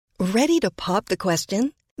Ready to pop the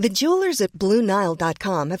question? The jewelers at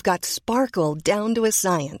BlueNile.com have got sparkle down to a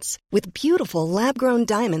science with beautiful lab-grown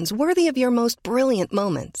diamonds worthy of your most brilliant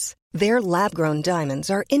moments. Their lab-grown diamonds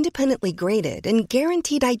are independently graded and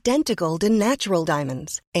guaranteed identical to natural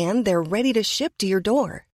diamonds, and they're ready to ship to your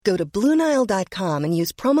door. Go to BlueNile.com and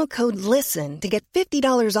use promo code LISTEN to get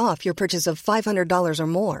 $50 off your purchase of $500 or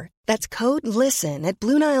more. That's code LISTEN at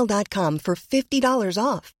BlueNile.com for $50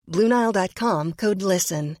 off. BlueNile.com, code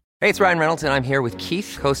LISTEN. Hey, it's Ryan Reynolds, and I'm here with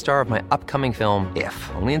Keith, co-star of my upcoming film,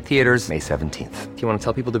 If, only in theaters May 17th. Do you want to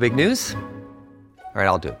tell people the big news? All right,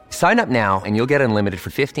 I'll do it. Sign up now and you'll get unlimited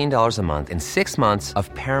for $15 a month and 6 months of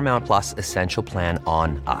Paramount Plus Essential Plan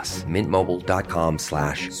on us.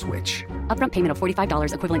 MintMobile.com/switch. Upfront payment of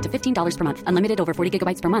 $45 equivalent to $15 per month. Unlimited over 40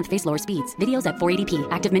 gigabytes per month. Face lower speeds. Videos at 480p.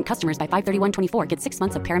 Active Mint customers by 531.24 get 6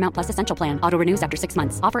 months of Paramount Plus Essential Plan. Auto renews after 6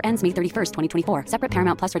 months. Offer ends May 31st, 2024. Separate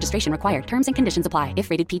Paramount Plus registration required. Terms and conditions apply if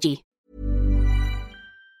rated PG.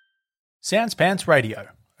 Sans Pants Radio,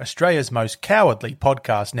 Australia's most cowardly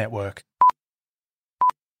podcast network.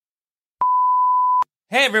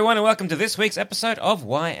 Hey everyone, and welcome to this week's episode of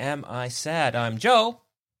Why Am I Sad? I'm Joel.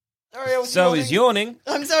 So is yawning.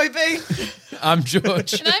 I'm Zoe B. I'm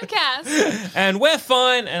George. And I'm Cass. And we're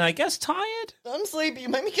fine, and I guess tired? I'm sleepy. You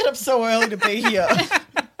make me get up so early to be here.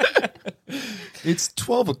 It's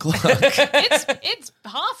 12 o'clock. It's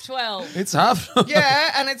 12:30. It's half.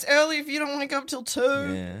 Yeah, and it's early if you don't wake up till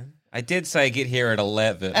 2. Yeah. I did say get here at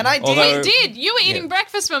 11. And I did. although- We did. You were eating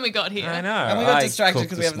breakfast when we got here. I know. And we got I distracted cooked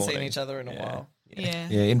because we this haven't seen morning. each other in a while. Yeah.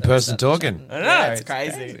 Yeah, in person talking. I know, Yeah, it's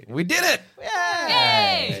crazy. We did it.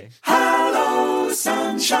 Yay! Hello,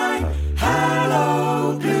 sunshine.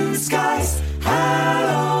 Hello, blue skies.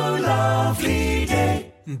 Hello, lovely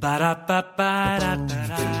day. Oh,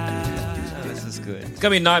 this is good. It's going to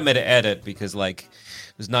be a nightmare to edit because, like,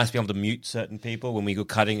 it was nice to be able to mute certain people when we were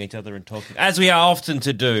cutting each other and talking, as we are often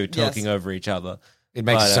to do, talking over each other. It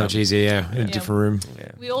makes But, it so much easier, in a different room.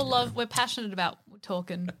 Yeah. We're passionate about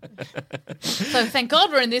talking. So thank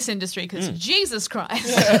God we're in this industry because Jesus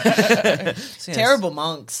Christ. Terrible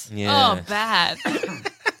monks. Yeah. Oh, bad.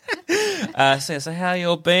 So how you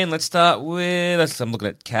all been? Let's start with. I'm looking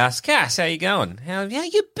at Cass. Cass, how you going? How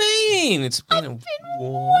you been? It's been a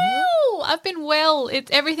while. I've been well.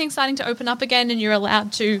 Everything's starting to open up again and you're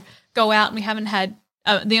allowed to go out, and we haven't had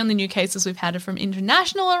the only new cases we've had are from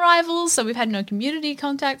international arrivals, so we've had no community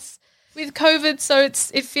contacts with COVID, so it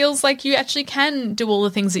feels like you actually can do all the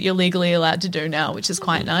things that you're legally allowed to do now, which is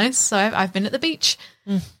quite nice. So I've been at the beach.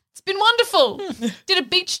 It's been wonderful. Did a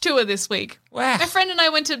beach tour this week. Wow. My friend and I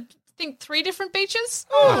went to, I think, 3 different beaches.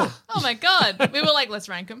 Oh my God. We were like, let's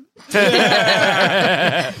rank them. We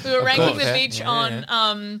were ranking the beach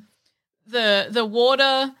on the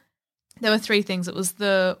water. There were 3 things. It was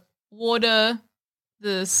the water,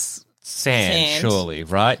 the Sand, surely,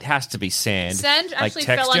 right? Has to be sand. Sand Like actually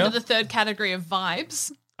fell texture? under the 3rd category of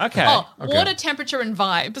vibes. Okay. Water, temperature, and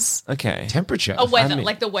vibes. Okay. Temperature. Weather, I mean-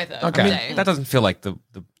 like the weather. Okay. of the day. That doesn't feel like the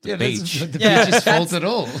beach. The Yeah, beach's fault that's- at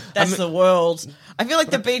all. That's the world. I feel like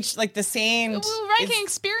the beach, like the sand. We were ranking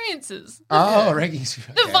experiences. Oh, rankings.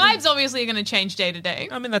 The vibes obviously are going to change day to day.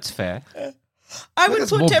 I mean, that's fair. I would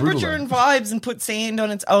that's put more temperature brutal, and vibes and put sand on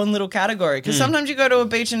its own little category. Because sometimes you go to a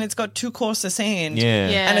beach and it's got too coarse of sand.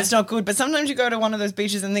 Yeah. And it's not good. But sometimes you go to one of those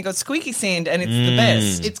beaches and they got squeaky sand and it's the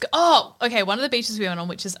best. Okay. One of the beaches we went on,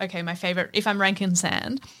 which is my favorite. If I'm ranking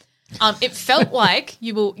sand, it felt like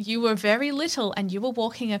you were very little and you were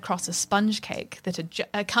walking across a sponge cake that had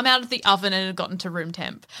come out of the oven and had gotten to room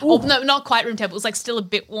temp. Or no, not quite room temp. It was like still a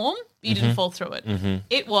bit warm. But you didn't fall through it.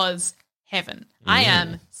 It was heaven. I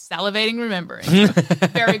am salivating remembering.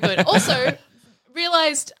 Very good. Also,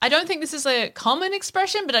 realized I don't think this is a common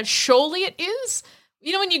expression, but surely it is.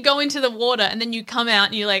 You know when you go into the water and then you come out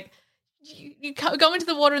and you like you go into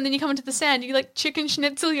the water and then you come into the sand, you like chicken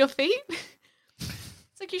schnitzel your feet.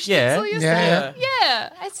 It's like you schnitzel yourself. Yeah.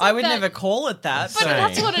 I would never call it that. But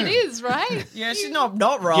that's what it is, right? Yeah, she's not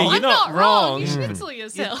wrong. Yeah, you're I'm not not wrong. wrong. You schnitzel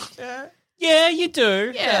yourself. Yeah, you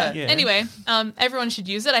do. Yeah. Anyway, everyone should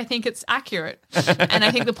use it. I think it's accurate. And I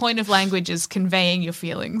think the point of language is conveying your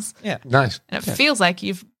feelings. Yeah. Nice. And it feels like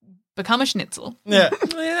you've become a schnitzel. Yeah.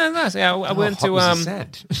 Yeah, nice. Yeah, I went to what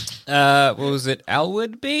was it?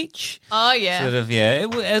 Alwood Beach. Oh, yeah. Sort of. Yeah.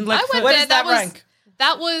 And like I went Where there. does that rank?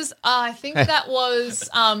 That was, I think that was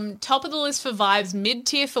top of the list for vibes, mid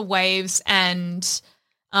tier for waves, and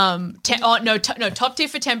top tier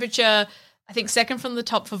for temperature. I think second from the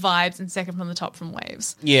top for vibes and second from the top from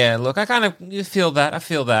waves. Yeah, look, I kind of feel that. I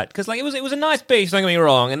feel that because like it was a nice beach. Don't get me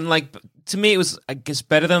wrong, and like to me, it was I guess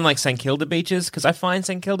better than like St Kilda beaches because I find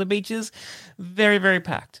St Kilda beaches very very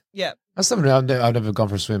packed. Yeah. That's something I've never gone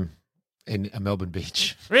for a swim. in a Melbourne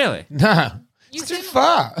beach. Really? No. You It's too seem-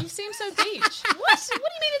 far. You seem so beach. What? What do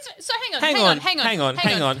you mean it's so? Hang on. Hang on.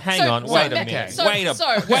 Wait a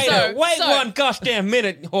minute. Wait one goddamn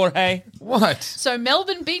minute, Jorge. What? So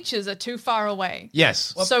Melbourne beaches are too far away.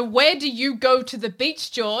 Yes. So where do you go to the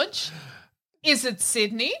beach, George? Is it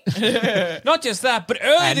Sydney? Not just that, but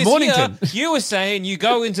earlier And this Mornington. year, you were saying you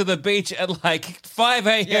go into the beach at like 5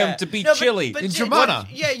 a.m. to be No, but- chilly. but In yeah, Jemana.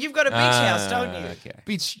 yeah, you've got a beach house, don't you? Okay.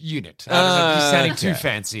 Beach unit. You're sounding too okay.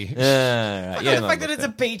 fancy. Right. Yeah, Yeah, the fact that it's a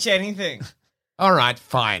beach anything. All right,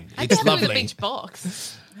 fine. I It's thought it was a lovely. beach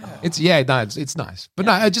box. It's it's nice, but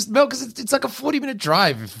no, I just because it's like a 40-minute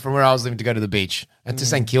drive from where I was living to go to the beach and to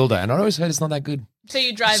St Kilda, and I always heard it's not that good. So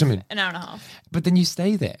you drive Swimming. an hour and a half. But then you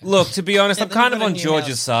stay there. Look, to be honest, Yeah, I'm then you've kind of got a on new George's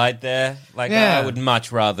house. side there. Like, Yeah. I would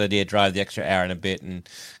much rather drive the extra hour and a bit. And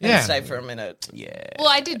Yeah. Stay for a minute. yeah. Well,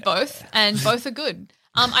 I did both, and both are good.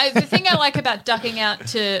 The thing I like about ducking out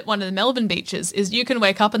to one of the Melbourne beaches is you can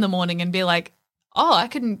wake up in the morning and be like, oh, I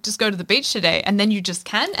couldn't just go to the beach today. And then you just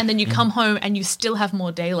can. And then you come home and you still have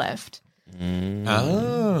more day left.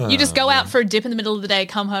 Oh, You just go out for a dip in the middle of the day,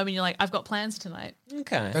 come home, and you're like, I've got plans tonight.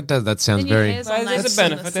 Okay. that sounds Then your very. hair's all There's nice a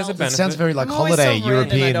benefit, and the there's a salt- benefit. It sounds very like I'm always holiday sunburned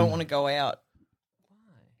European. and I don't want to go out.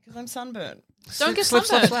 Because I'm sunburnt. Don't get Slip,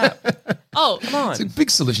 slip, sunburned. slap. Oh, Come on. It's a big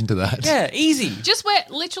solution to that. Yeah, easy. just where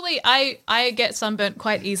literally I get sunburnt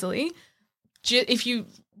quite easily. If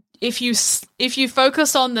you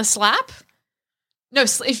focus on the slap,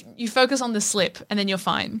 if you focus on the slip and then you're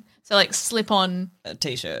fine. So like slip on. A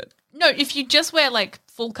t-shirt. No, if you just wear like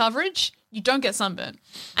full coverage, you don't get sunburnt.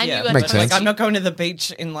 And Yeah, you but Makes sense. like I'm not going to the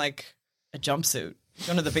beach in like a jumpsuit. I'm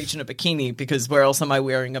going to the beach in a bikini because where else am I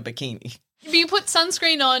wearing a bikini? But you put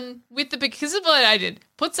sunscreen on with the because this is what I did.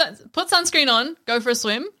 Put sunscreen on, go for a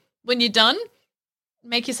swim. When you're done,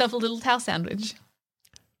 make yourself a little towel sandwich.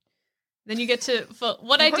 Then you get to for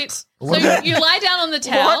what I did. So you lie down on the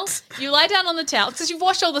towel. What? You lie down on the towel because you've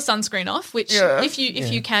washed all the sunscreen off. Which, Yeah. if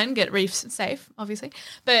you can get reef safe, obviously,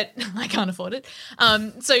 but I can't afford it.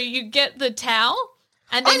 So you get the towel,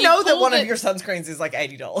 and then I know you that pull one the, of your sunscreens is like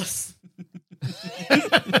 $80.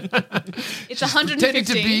 It's Pretending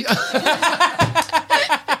to be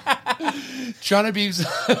 $150. trying to be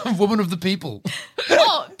a woman of the people.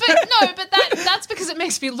 Oh, but that's because it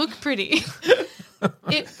makes me look pretty.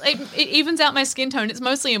 It evens out my skin tone. It's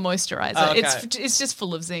mostly a moisturizer. Oh, okay. It's just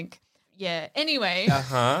full of zinc. Yeah. Anyway,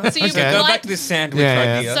 Huh? so you Okay. Go lie, back to this sandwich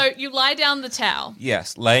Yeah. idea. so you lie down the towel.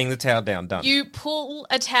 Yes, laying the towel down, done. You pull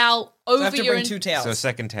a towel I over have to your bring two towels. So a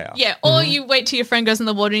second towel. yeah, or you wait till your friend goes in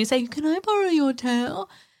the water and you say, "Can I borrow your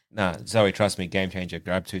towel?" No, Zoe, trust me, game changer.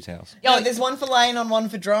 Grab 2 towels. No, there's one for laying on, one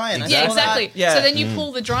for drying. I Yeah, saw that. exactly. Yeah. So then you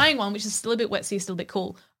pull the drying one, which is still a bit wet, so you're still a bit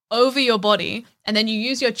cool, over your body, and then you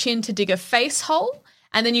use your chin to dig a face hole,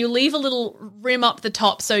 and then you leave a little rim up the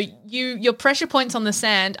top. So your pressure points on the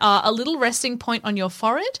sand are a little resting point on your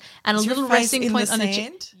forehead and Is a your little face resting in point the on the chin.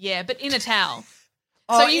 sand? Yeah, but in a towel.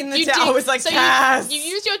 Oh, in the towel. I was like, Cass. you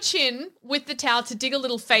use your chin with the towel to dig a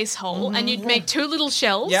little face hole, and you'd make 2 little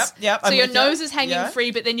shells. Yep, So I'm your with you. nose is hanging Yeah.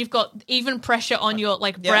 free, but then you've got even pressure on your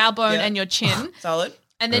brow bone yeah. and your chin. Solid.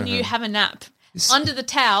 And then you have a nap. Under the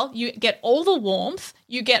towel, you get all the warmth,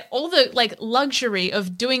 you get all the luxury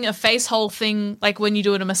of doing a face hole thing like when you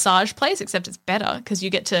do it at a massage place, except it's better because you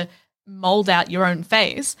get to mold out your own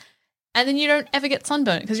face. And then you don't ever get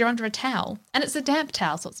sunburnt because you're under a towel. And it's a damp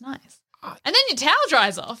towel, so it's nice. And then your towel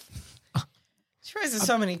dries off. She raises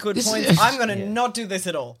so many good points. I'm going to not do this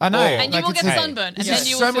at all. I know. And you like will it's get sunburnt. And it's then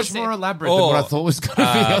you will so feel much sick. more elaborate than what I Or, thought was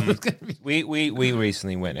going to be. We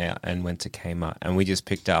recently went out and went to Kmart and we just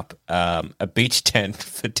picked up a beach tent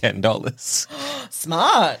for $10.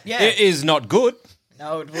 Smart. Yeah. It is not good.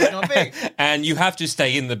 No, it would not be. And you have to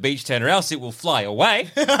stay in the beach tent or else it will fly away.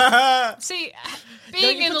 See, No,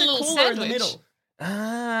 being you in put a the little cooler sandwich. in the middle.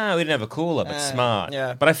 Ah, we didn't have a cooler, but smart.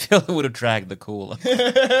 yeah. But I feel it would have dragged the cooler.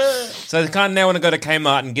 So I kind of now want to go to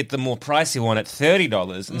Kmart and get the more pricey one at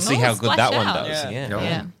 $30 and see Oh, how good splash that one out. does. Yeah.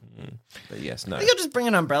 Yeah. But yes, no. I think I'll just bring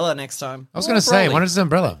an umbrella next time. I was going to say, Rolly. what is this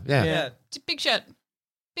umbrella? Yeah. Yeah. Big shirt.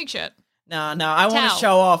 Big shirt. No, I want to Towel.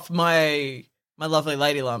 show off my lovely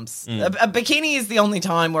lady lumps. A bikini is the only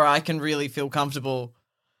time where I can really feel comfortable,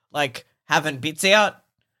 like having bits out.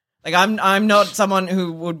 Like I'm not someone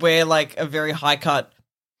who would wear like a very high cut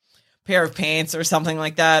pair of pants or something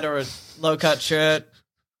like that, or a low cut shirt.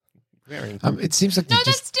 It seems like No, you're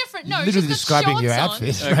that's just different. No, literally you've just got describing your shorts on.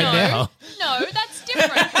 outfit right now. No, that's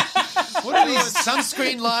different. What are these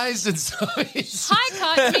sunscreen lies and so? High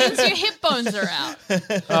cut means your hip bones are out.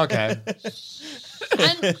 Okay.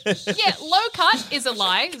 And yeah, low cut is a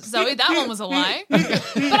lie. Zoe, that one was a lie.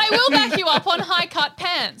 But I will back you up on high cut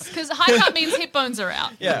pants because high cut means hip bones are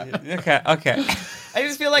out. Yeah. Okay. I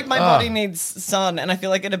just feel like my body needs sun, and I feel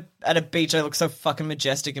like at a beach I look so fucking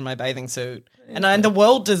majestic in my bathing suit, and the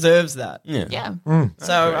world deserves that. Yeah.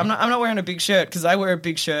 So I'm not wearing a big shirt because I wear a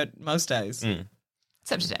big shirt most days,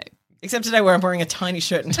 Except today. except today where I'm wearing a tiny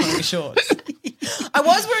shirt and tiny shorts. I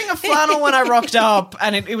was wearing a flannel when I rocked up,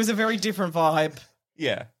 and it was a very different vibe.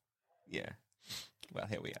 Yeah. Well,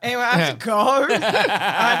 here we are. Anyway, I have to go. I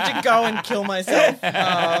have to go and kill myself.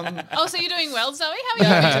 Oh, so you're doing well, Zoe? How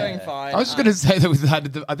are you doing? Doing fine. I was just going to say that with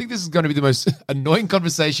that, I think this is going to be the most annoying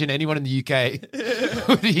conversation anyone in the UK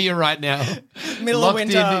would hear right now. Middle Locked of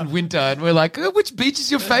winter. in winter, and we're like, oh, which beach is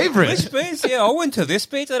your favourite? Which beach? Yeah, I went to this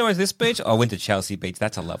beach. I went to this beach. I went to Chelsea Beach.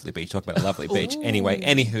 That's a lovely beach. Talk about a lovely beach. Anyway,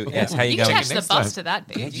 anywho, yes, how you You can going? catch the next bus time? to that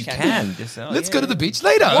beach. You can. Just, Let's go to the beach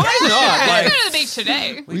later. Why not? Yeah, Like, go to the beach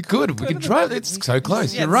today. We could. We can drive. It's so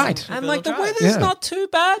close. You're right. and like the weather's Yeah. not too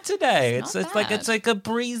bad today. It's not like bad. it's like a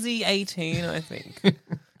breezy 18, I think.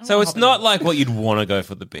 So it's not like what you'd want to go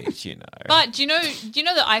for the beach, you know. But do you know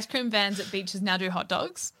the ice cream vans at beaches now do hot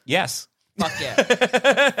dogs? Yes. Fuck yeah.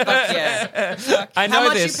 Fuck yeah. I know How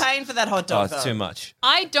much this. are you paying for that hot Oh, dog, it's though? too much.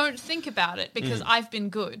 I don't think about it because I've been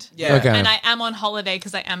good. Yeah. Okay. And I am on holiday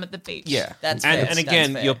because I am at the beach. Yeah. That's and, fair. and That's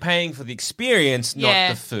again, fair. you're paying for the experience, Yeah.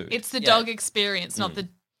 not the food. It's the Yeah. dog experience, not the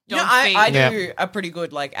dog You know, feed. I Yeah. do a pretty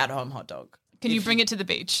good at-home hot dog. Can you bring it to the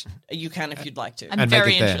beach? You can if you'd like to. I'm And make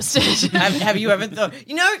very it there. interested. Have you ever thought?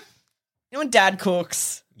 You know when Dad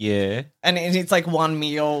cooks yeah. and it's like one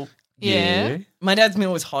meal. yeah. My dad's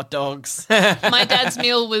meal was hot dogs. My dad's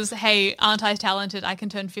meal was, hey, aren't I talented? I can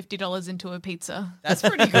turn $50 into a pizza. That's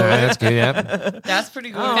pretty good. That's good. Yeah. That's pretty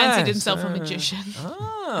good. Oh, Fancied nice. himself a magician.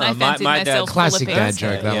 Ah, And I fancied myself Classic full of dad pizza.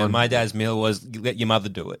 joke. That yeah, one. my dad's meal was you let your mother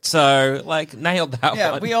do it. So, like, nailed that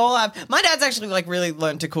Yeah, one. we all have. My dad's actually really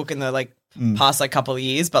learned to cook in the past couple of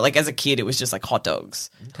years, but as a kid, it was just hot dogs.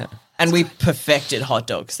 Okay. And we perfected hot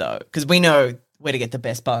dogs though, because we know where to get the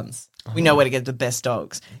best buns. We know where to get the best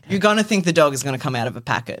dogs. You're going to think the dog is going to come out of a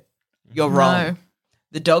packet. You're wrong. No.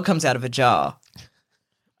 The dog comes out of a jar.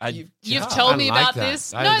 You've told me I like about that.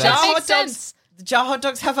 this. I- No, that's- that Jar makes hot dogs. sense. The jar hot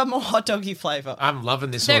dogs have a more hot doggy flavour. I'm loving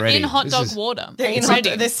this They're already. in hot This dog is- water. They're, It's in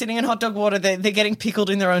ready. they're sitting in hot dog water. They're getting pickled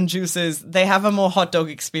in their own juices. They have a more hot dog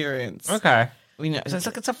experience. Okay. We know. So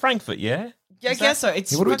it's a Frankfurt, yeah? Yeah, I guess so.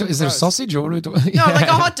 It's Yeah, what are we fucking talking? Is there a gross. sausage or what are we talking? No, like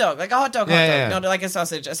a hot dog. Like a hot dog, Yeah. not like a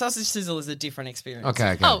sausage. A sausage sizzle is a different experience.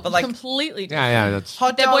 Okay. Oh, But, like- completely different. Yeah. That's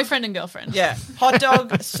Hot They're dog, boyfriend and girlfriend. Yeah. Hot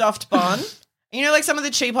dog, soft bun. You know, some of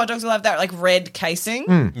the cheap hot dogs will have that red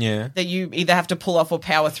casing Yeah. that you either have to pull off or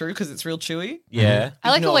power through because it's real chewy. Yeah. I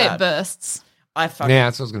like the Ignore way that. it bursts. I fucking Yeah,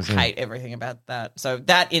 that's what I was gonna say. hate everything about that. So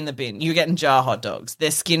that in the bin. You're getting jar hot dogs.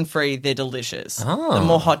 They're skin free. They're delicious. Oh. The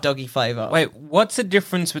more hot doggy flavour. Wait, what's the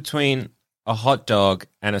difference between a hot dog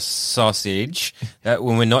and a sausage that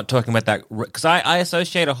when we're not talking about that? Because I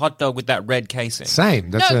associate a hot dog with that red casing. same.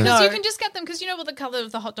 No, That's because No. you can just get them because you know what the color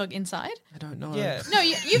of the hot dog inside? I don't know. Yeah. No,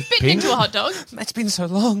 you've bitten into a hot dog. It's been so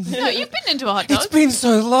long. No, you've bitten into a hot dog. It's been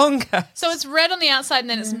so long, guys. So it's red on the outside and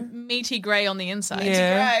then it's meaty grey on the inside.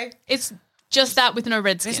 Yeah. Right. It's just that with no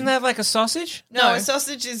red skin. Isn't that like a sausage? No, No. a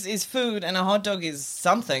sausage is food and a hot dog is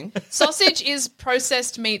something. Sausage is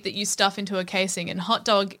processed meat that you stuff into a casing, and hot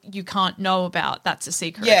dog you can't know about. That's a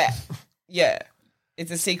secret. Yeah. Yeah.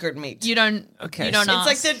 It's a secret meat. You don't. Okay, You don't so-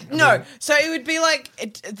 ask. It's like no. So it would be like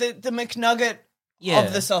the McNugget Yeah.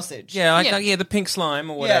 of the sausage. Yeah, Yeah. the pink slime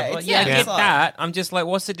or Yeah, whatever. it's Yeah, I the get slime. that. I'm just like,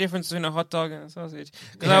 what's the difference between a hot dog and a sausage?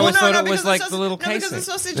 Because I Well, always thought it because was like sausage- the little because casing. the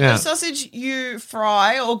sausage, Yeah. the sausage you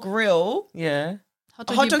fry or grill, Yeah.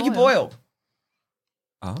 a hot dog you boil.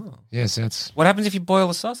 Oh. yes. That's What happens if you boil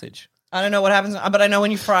a sausage? I don't know what happens, but I know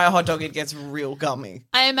when you fry a hot dog, it gets real gummy.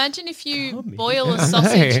 I imagine if you Gummy. boil a I know.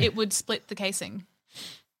 sausage, it would split the casing.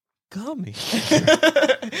 Gummy.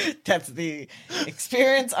 That's the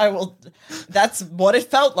experience. That's what it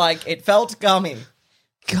felt like. It felt gummy.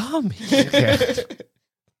 Gummy. okay.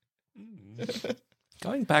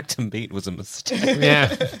 Going back to meat was a mistake.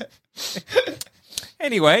 Yeah.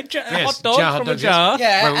 Anyway, hot dog jar hot from a dogs, jar.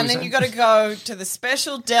 Yeah, What were and we then saying? you got to go to the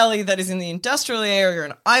special deli that is in the industrial area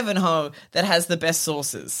in Ivanhoe that has the best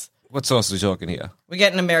sauces. What sauce are we talking here? We're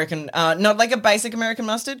getting American, not like a basic American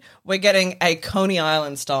mustard. We're getting a Coney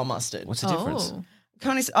Island style mustard. What's the difference? Oh.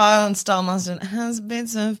 Coney Island style mustard has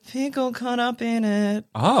bits of pickle cut up in it.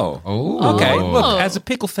 Oh. Oh. Okay. Look, as a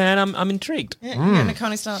pickle fan, I'm intrigued. Yeah, you're getting a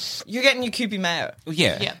Coney style. You're getting your Kewpie mayo.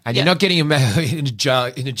 Yeah. Yeah. And you're not getting a mayo in a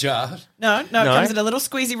jar. No, it comes in a little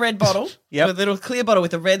squeezy red bottle. Yep. A little clear bottle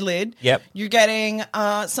with a red lid. Yep. You're getting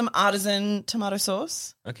some artisan tomato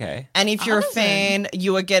sauce. Okay. And if you're a fan,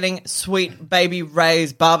 you are getting sweet baby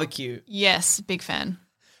Ray's barbecue. Yes, big fan.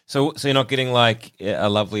 So you're not getting like a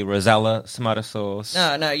lovely Rosella tomato sauce?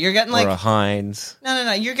 No, you're getting Or like a Heinz?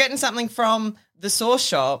 no. You're getting something from the sauce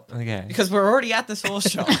shop. Okay. Because we're already at the sauce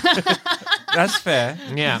shop. That's fair.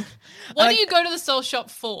 Yeah. What do you go to the sauce shop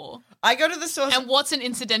for? I go to the sauce And what's an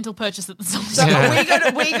incidental purchase at the sauce So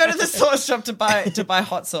shop? we go to the sauce shop to buy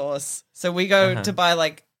hot sauce. So we go to buy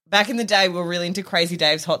like back in the day we were really into Crazy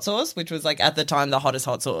Dave's hot sauce, which was like at the time the hottest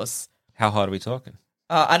hot sauce. How hard are we talking?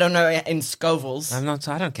 I don't know in Scovilles.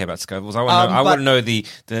 I don't care about Scovilles. I want to know the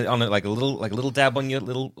on it like a little dab on your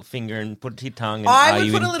little finger and put it to your tongue. And I are would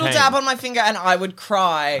you put in a little pain? dab on my finger and I would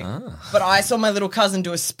cry. But I saw my little cousin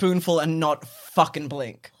do a spoonful and not fucking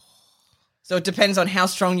blink. So it depends on how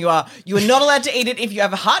strong you are. You are not allowed to eat it if you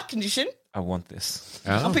have a heart condition. I want this.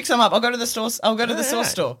 I'll pick some up. I'll go to the store. I'll go to the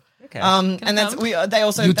sauce store. Okay. And that's they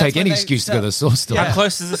also. You'll that's take where any they excuse to go sell- to the sauce store. How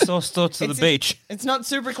close is the sauce store to the beach? It's not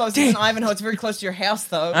super close. It's in Ivanhoe. It's very close to your house,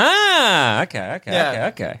 though. Ah, okay. Yeah.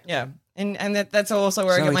 Okay. Yeah, and that's also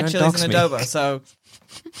where I Zoe, get my don't chilies dox and me. adobo. So.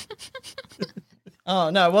 Oh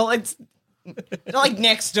no! Well, it's not like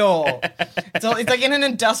next door. It's like in an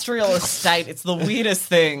industrial estate. It's the weirdest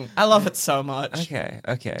thing. I love it so much. Okay.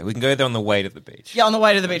 We can go there on the way to the beach. Yeah, on the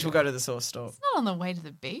way to the beach, we'll go to the sauce store. Not on the way to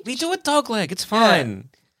the beach. We do a dog leg. It's fine.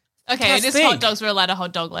 Okay, Just just think. hot dogs. We're allowed a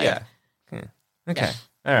hot dog leg. Yeah. Okay.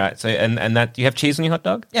 All right. So and that you have cheese on your hot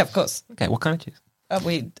dog? Yeah, of course. Okay. What kind of cheese?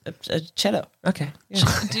 Cheddar. Okay.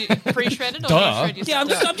 Do pre-shredded or Duh. do you shred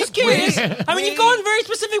yourself? Yeah, I'm just curious. I mean, you've gone very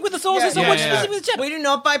specific with the sauces. So Yeah, much yeah. specific with the cheddar. We do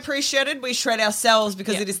not buy pre-shredded. We shred ourselves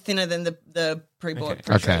because Yeah. it is thinner than the pre-bought.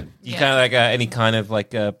 Okay. Okay. You kind of like any kind of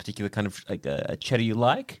like a particular kind of like a cheddar you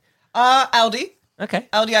like? Aldi. Okay.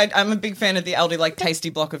 Aldi. I'm a big fan of the Aldi like tasty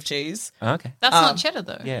block of cheese. Okay. That's not cheddar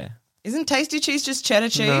though. Yeah. Isn't tasty cheese just cheddar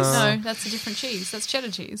cheese? No, that's a different cheese. That's cheddar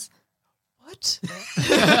cheese. What?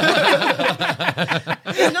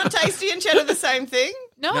 Is not tasty and cheddar the same thing?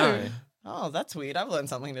 No. Oh, that's weird. I've learned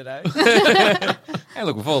something today. Hey,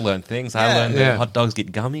 look, we've all learned things. I Yeah. learned Yeah. that hot dogs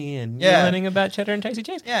get gummy, and you're Yeah. learning about cheddar and tasty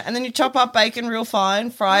cheese. Yeah, and then you chop up bacon real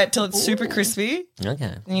fine, fry it till it's super crispy,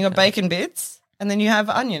 Okay. and you got bacon bits, and then you have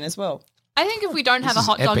onion as well. I think if we don't have a is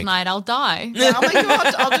hot dog epic. night, I'll die. Yeah, I'll make you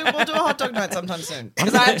we'll do a hot dog night sometime soon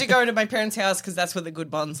because I have to go to my parents' house because that's where the good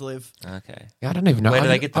buns live. Okay. Yeah, I don't even know. Where do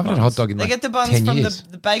they get the I've had a buns? hot dog in They like get the buns 10 from years.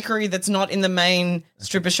 the bakery that's not in the main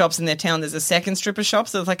stripper shops in their town. There's a second stripper shop,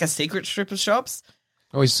 so it's like a secret stripper shops.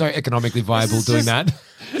 Oh, it's so economically viable is doing just- that.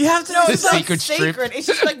 You have to know The it's not secret strip. secret. It's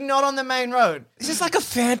just like not on the main road. It's just like a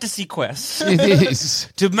fantasy quest. It is.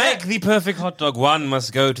 To make the perfect hot dog, one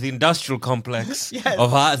must go to the industrial complex Yes.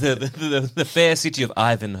 of the fair city of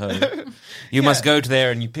Ivanhoe. You must go to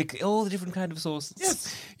there and you pick all the different kind of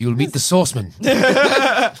sauces. You'll meet the sauceman.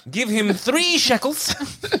 Give him 3 shekels.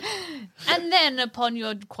 And then upon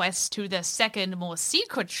your quest to the second, more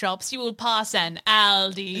secret shops, you will pass an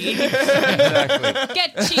Aldi. Exactly.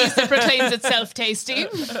 Get cheese that proclaims itself tasty.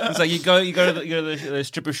 It's like you go to the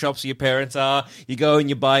stripper shops where your parents are. You go and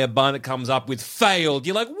you buy a bun. It comes up with failed.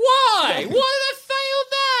 You're like, why? Why did I fail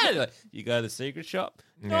that? You're like, you go to the secret shop.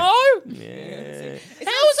 No. Yeah. How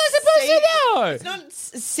was I supposed to know? It's not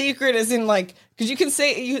secret as in like because you can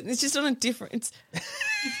say it's just on a different. It's.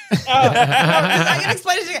 I can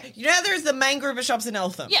explain it to you. You know how there's the main group of shops in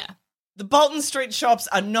Eltham. Yeah. The Bolton Street shops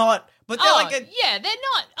are not, but they're like a. yeah, they're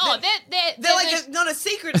not. Oh, They're like not a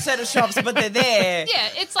secret set of shops, but they're there. Yeah,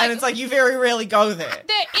 it's like and it's like you very rarely go there.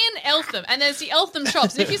 they're in Eltham, and there's the Eltham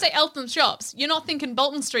shops. And if you say Eltham shops, you're not thinking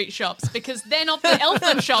Bolton Street shops because they're not the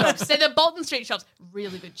Eltham shops. They're the Bolton Street shops.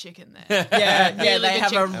 Really good chicken there. Yeah, Really they good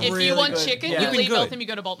have chicken. a If really you want good- chicken, yeah. you You've leave been good. Eltham, you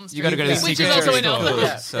go to Bolton Street. You gotta go to the which secret is also in store. Eltham.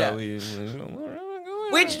 Yeah. So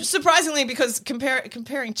Which surprisingly, because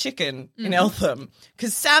comparing chicken in Eltham,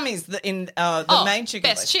 because Sammy's the main chicken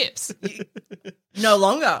best place. chips. No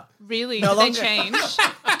longer. Really? No Did they longer. change?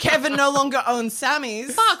 Kevin no longer owns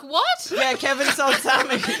Sammy's. Fuck, what? Yeah, Kevin sold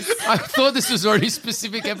Sammy's. I thought this was already a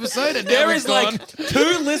specific episode, and now there we've is gone. like 2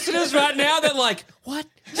 listeners right now that like, what?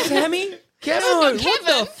 Sammy? Kevin, No, Kevin. what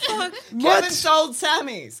the fuck? Kevin sold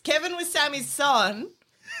Sammy's. Kevin was Sammy's son,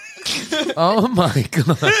 Oh my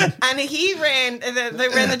god! and he they ran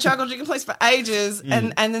the Chuckle Chicken place for ages,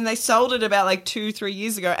 and then they sold it about like 2-3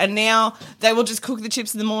 years ago, and now they will just cook the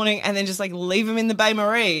chips in the morning and then just like leave them in the Bain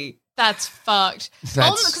Marie That's fucked.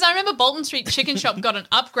 That's- Because I remember Bolton Street Chicken Shop got an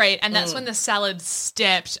upgrade, and that's when the salad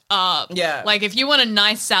stepped up. Yeah. Like if you want a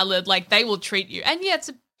nice salad, like they will treat you. And yeah, it's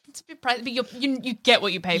a bit pricey, but you get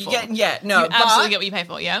what you pay for. No, you absolutely but get what you pay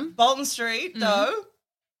for. Yeah. Bolton Street though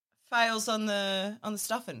fails on the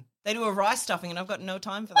stuffing. They do a rice stuffing, and I've got no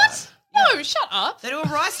time for that. No, shut up. They do a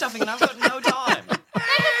rice stuffing, and I've got no time. They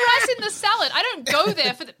have rice in the salad. I don't go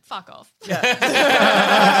there for the fuck off.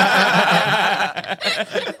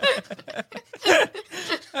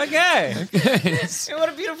 Okay. What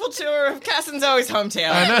a beautiful tour of Cass and Zoe's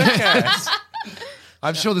hometown.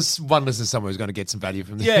 I'm sure there's one listener somewhere who's going to get some value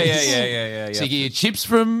from this. Yeah. So you get your chips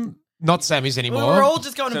from not Sammy's anymore. Well, we're all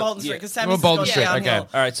just going to So, Bolton Street yeah. because We're Sammy's Bolton gone Street, downhill.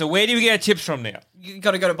 okay. All right, so where do we get our chips from now? You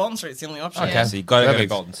got to go to Bolton Street. It's the only option. Okay. So you got to go to Perfect.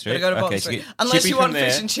 Bolton Street. Got to go to Bolton okay, so Street. you get Unless chippy you from want there.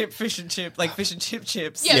 fish and chip, like fish and chip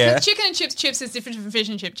chips. Yeah, Yeah. because chicken and chips is different from fish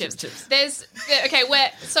and chips. Chips.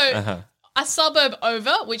 So a suburb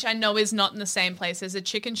over, which I know is not in the same place as a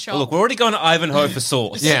chicken shop. Well, look, we're already going to Ivanhoe for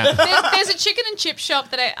sauce. Yeah. There's a chicken and chip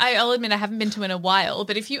shop that I'll admit I haven't been to in a while,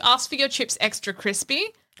 but if you ask for your chips extra crispy,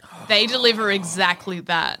 they deliver exactly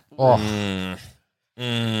that. Oh, I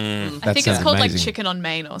That think it's sounds called like amazing. chicken on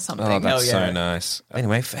Main or something. Oh, that's Hell yeah. so nice.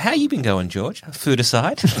 Anyway, how you been going, George? Food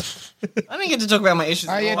aside. I didn't get to talk about my issues.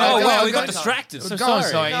 Oh, yeah, Well, no, wow, go we got on. distracted. So Go on,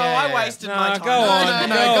 sorry. sorry. No, Yeah, I yeah. wasted my time. go on.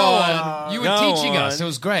 No, Go go on. on. You were Go teaching on. us. It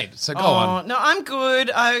was great. So go on. No, I'm good.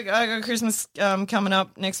 I got Christmas coming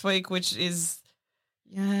up next week, which is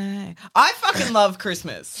yay. I fucking love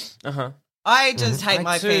Christmas. Uh-huh. I just hate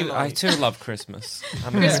my family. I too love Christmas.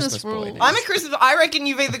 I'm a Christmas Christmas boy. rules. I'm a Christmas. I reckon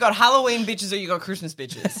you've either got Halloween bitches or you got Christmas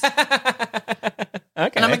bitches,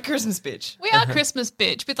 Okay. and I'm a Christmas bitch. We are Christmas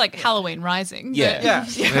bitch with like Halloween Rising. Yeah.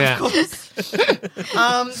 but- Yeah, of course.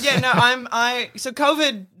 So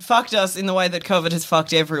COVID fucked us in the way that COVID has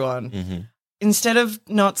fucked everyone. Instead of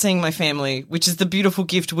not seeing my family, which is the beautiful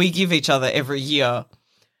gift we give each other every year,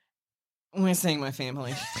 we're seeing my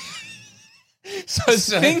family. So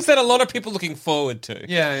things that a lot of people are looking forward to.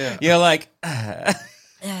 Yeah. You're like, Yeah,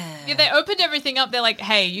 they opened everything up. They're like,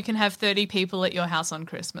 hey, you can have 30 people at your house on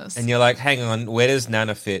Christmas. and you're like, hang on, where does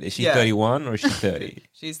Nana fit? Is she Yeah. 31 or is she 30?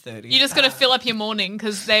 She's 30. You just got to fill up your morning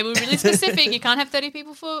because they were really specific. You can't have 30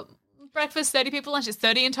 people for breakfast, 30 people lunch. It's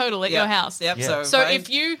 30 in total at your house. Yep. Yeah. So I if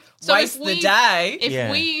you waste if we, the day, if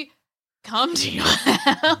Yeah. we come to your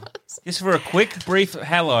house, Just for a quick, brief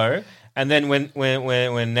hello, and then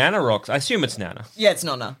when Nana rocks, I assume it's Nana. yeah, it's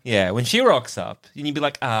Nonna. Yeah, when she rocks up, and you'd be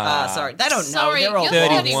like, Sorry, they don't Sorry, know. They're all you're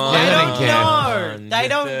 31. 31. They don't They know. You're They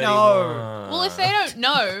don't 31. know. well, if they don't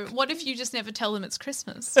know, what if you just never tell them it's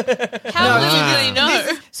Christmas? How will you really know?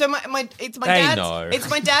 So it's my They dad's. know. It's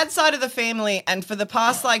my dad's side of the family, and for the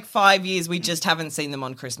past like 5 years, we just haven't seen them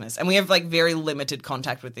on Christmas, and we have like very limited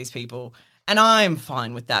contact with these people, and I'm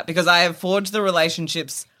fine with that because I have forged the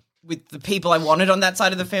relationships with the people I wanted on that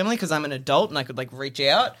side of the family because I'm an adult and I could like reach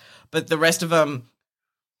out, but the rest of them,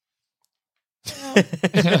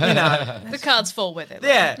 The cards fall where they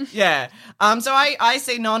lie. yeah. So I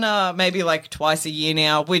see Nonna maybe like twice a year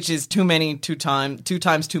now, which is too many, two times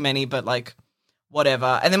too many, but like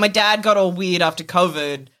whatever. And then my dad got all weird after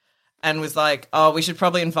COVID and was like, oh, we should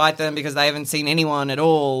probably invite them because they haven't seen anyone at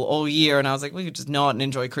all year. And I was like, we could just not and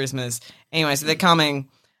enjoy Christmas. Anyway, so they're coming,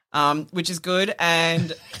 which is good.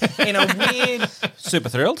 And in a weird... Super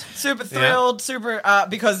thrilled. Super thrilled,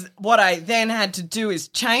 because what I then had to do is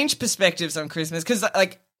change perspectives on Christmas because,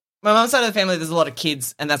 like, my mom's side of the family, there's a lot of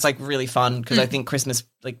kids, and that's like really fun because I think Christmas,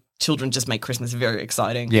 like, children just make Christmas very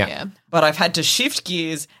exciting. Yeah. But I've had to shift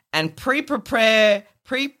gears and prepare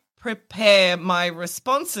my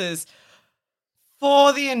responses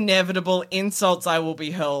for the inevitable insults I will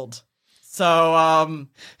be hurled. So,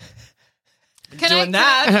 doing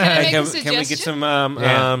that. Can I make a Can suggestion? we get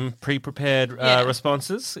some pre-prepared Yeah.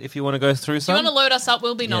 responses if you want to go through Do some? you want to load us up?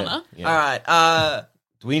 We'll be Nonna. Yeah. All right.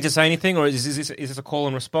 Do we need to say anything, or is this a call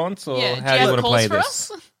and response, or Yeah. how do do you you have want to calls play for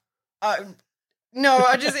this? us? No,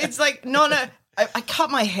 it's like Nonna. I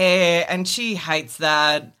cut my hair, and she hates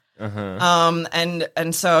that.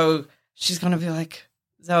 And so she's gonna be like,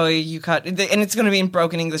 Zoe, you cut, and it's gonna be in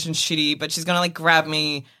broken English and shitty, but she's gonna like grab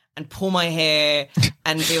me and pull my hair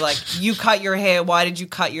and be like, you cut your hair. Why did you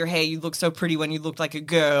cut your hair? You look so pretty when you looked like a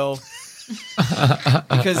girl.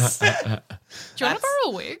 Because Do you want to borrow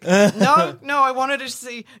a wig? no, I wanted to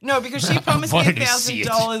see because she promised me wanted to see it.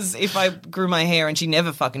 $1,000 if I grew my hair, and she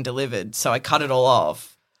never fucking delivered. So I cut it all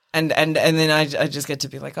off, and then I just get to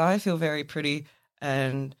be like, oh, I feel very pretty,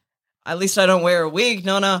 and at least I don't wear a wig,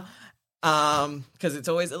 Nonna. because it's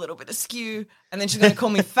always a little bit askew. And then she's going to call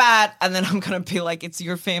me fat, and then I'm going to be like, it's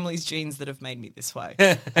your family's genes that have made me this way.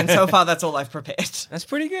 And so far, that's all I've prepared. That's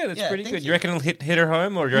pretty good. That's Yeah, pretty thank good. you. You reckon it'll hit her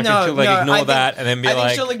home, or do you reckon No, she'll like no, ignore I think- that and then be I like,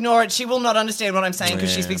 think she'll ignore it. She will not understand what I'm saying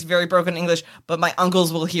because she Yeah. speaks very broken English, but my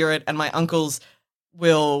uncles will hear it, and my uncles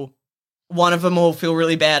will, one of them will feel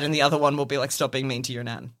really bad, and the other one will be like, stop being mean to your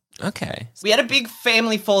nan. okay, We had a big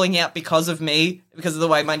family falling out because of me, because of the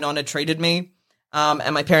way my nonna treated me.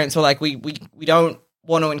 And my parents were like, we don't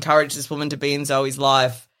want to encourage this woman to be in Zoe's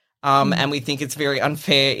life. And we think it's very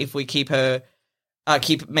unfair if we keep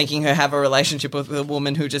making her have a relationship with a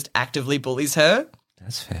woman who just actively bullies her.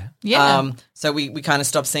 that's fair. Yeah. So we kind of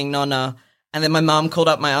stopped seeing Nonna. And then my mum called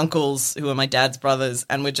up my uncles, who are my dad's brothers,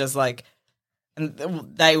 and were just like, and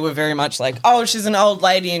they were very much like, oh, she's an old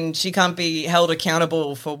lady and she can't be held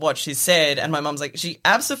accountable for what she said. And my mum's like, she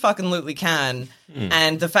abso-fucking-lutely can.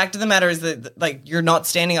 And the fact of the matter is that, like, you're not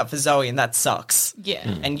standing up for Zoe, and that sucks. Yeah.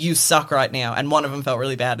 And you suck right now. And one of them felt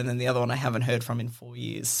really bad, and then the other one I haven't heard from in 4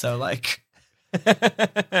 years. So, like,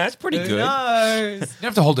 That's pretty who good. knows? You don't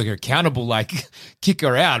have to hold her accountable, like kick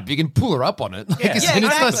her out, but you can pull her up on it. Like, Yeah. it's- Yeah, and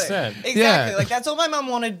it's not- exactly. 100%. Exactly. Yeah. Like, that's all my mum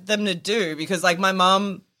wanted them to do, because, like, my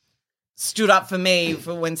mum stood up for me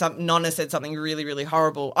for when Nonna said something really, really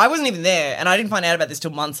horrible. I wasn't even there, and I didn't find out about this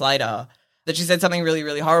till months later, that she said something really,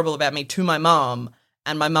 really horrible about me to my mum,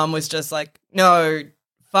 and my mum was just like, no,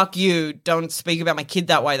 fuck you, don't speak about my kid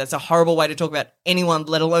that way. That's a horrible way to talk about anyone,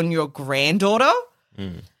 let alone your granddaughter.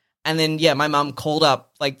 And then, yeah, my mum called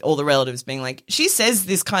up, like, all the relatives being like, she says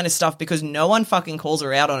this kind of stuff because no one fucking calls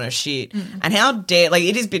her out on her shit. And how dare, like,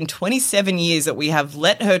 it has been 27 years that we have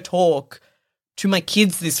let her talk to my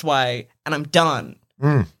kids this way, and I'm done.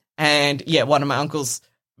 And, yeah, one of my uncles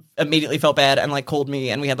immediately felt bad and, like, called me,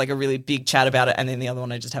 and we had, like, a really big chat about it, and then the other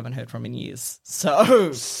one I just haven't heard from in years.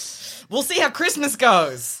 So, we'll see how Christmas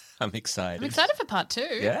goes. I'm excited. I'm excited for part 2.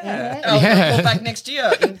 Yeah. I'll Yeah. report back next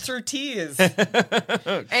year through tears.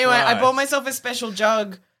 Anyway, I bought myself a special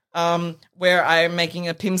jug where I'm making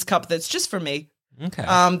a Pim's cup that's just for me. Okay.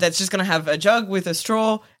 That's just going to have a jug with a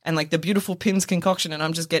straw and like the beautiful Pim's concoction, and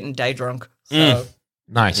I'm just getting day drunk. So,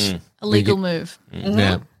 Nice. A legal move.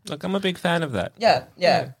 Yeah. Look, I'm a big fan of that. yeah.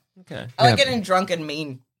 Okay. I like getting drunk and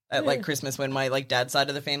mean at like Christmas when my like dad's side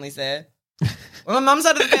of the family's there. When my mum's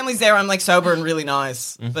side of the family's there, I'm like sober and really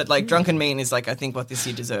nice. But like drunk and mean is like, I think, what this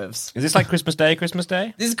year deserves. Is this like Christmas Day? Christmas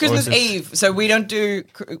Day? This is Or Christmas this- Eve, so we don't do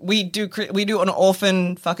we do an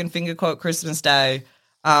orphan fucking finger quote Christmas Day,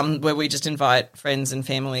 where we just invite friends and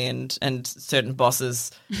family and certain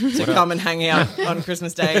bosses to come and hang out on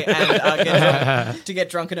Christmas Day and get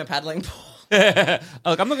drunk in a paddling pool.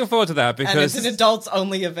 Look, I'm looking forward to that And because it's an adults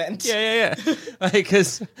only event. yeah.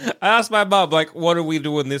 Because I asked my mum, like, what are we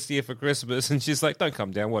doing this year for Christmas? And she's like, don't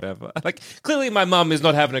come down, whatever. Like, clearly my mum is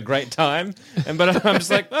not having a great time. But I'm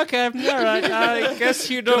just like, okay, all right, I guess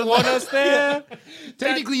you don't want us there.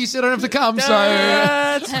 Technically, you said I don't have to come, so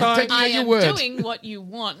That's fine. take me I at your am word. doing what you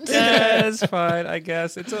want. Yeah, it's fine, I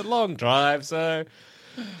guess. It's a long drive, so...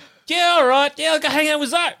 Yeah, all right. Yeah, I'll go hang out with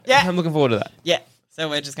Zoe. Yeah. I'm looking forward to that. Yeah. So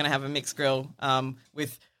we're just gonna have a mixed grill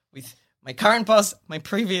with my current boss, my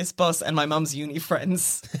previous boss, and my mum's uni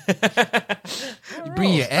friends. You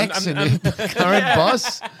bring your ex and your current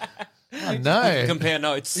boss. Oh, no. Compare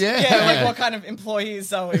notes. Yeah. Yeah, like what kind of employee is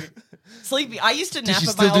Zoe? Sleepy. I used to nap Does she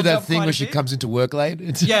at my still do old that job thing quite where a she bit. comes into work late?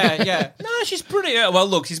 It's- Yeah. No, she's pretty... well,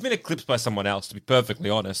 look, she's been eclipsed by someone else, to be perfectly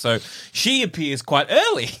honest. So she appears quite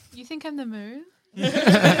early. You think I'm the moon?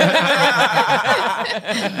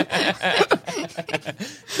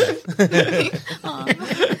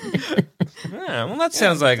 Yeah, well, that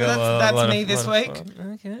sounds like That's lot me of, this lot of week.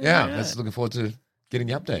 fun. Okay. Yeah, that's looking forward to getting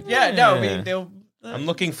the update. Yeah, no, they'll. I'm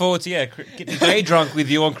looking forward to getting day drunk with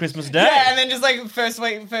you on Christmas Day. Yeah, and then just like first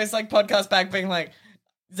like podcast back being like,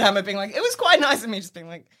 Zama being like, it was quite nice of me just being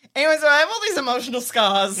like, anyway, so I have all these emotional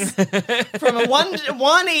scars from a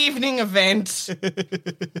one evening event.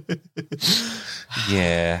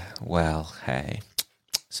 Yeah, well, hey.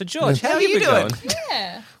 So George, how How have you you been doing? going?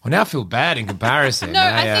 Yeah. Well, now I feel bad in comparison. No,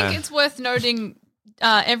 I think it's worth noting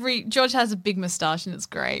George has a big moustache and it's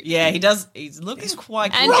great. Yeah, he does. He's looking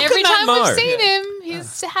quite And good. every that time mo. we've seen him,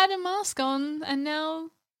 he's had a mask on and now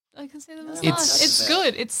I can see the moustache. It's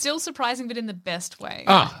good. It's still surprising, but in the best way.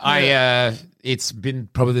 It's been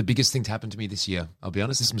probably the biggest thing to happen to me this year. I'll be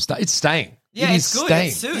honest. This mistake, it's staying. Yeah, It it's is good. staying.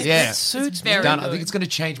 It suits. Yeah, It suits very done. good. I think it's going to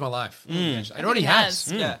change my life. It already it has.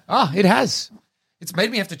 has. Yeah. Oh, it has. It's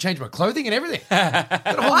made me have to change my clothing and everything. Got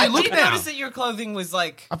a whole I new look did now. notice that your clothing was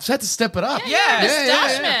like. I've had to step it up. Yeah,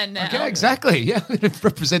 Moustache man now. Okay, exactly. Yeah,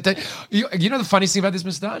 represent that. You know the funniest thing about this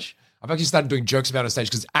moustache? I've actually started doing jokes about it on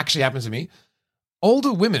stage because it actually happens to me.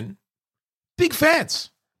 Older women big fans.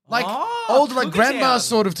 Like Oh, old, like Cougar grandma Town.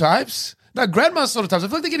 sort of types. No, grandma sort of types. I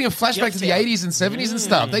feel like they're getting a flashback to the Yes, 80s and 70s and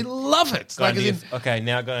stuff. They love it. Got Like, an as idea in, okay,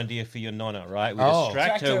 now I've got an idea for your nonna, right? We Oh.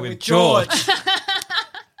 distract her with George. George.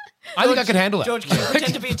 I think I could handle it. George, can you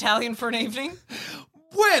pretend to be Italian for an evening?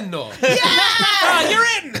 Bueno. You're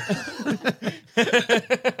in!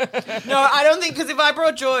 No, I don't think, because if I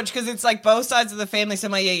brought George, because it's like both sides of the family, so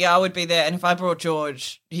my yaya would be there, and if I brought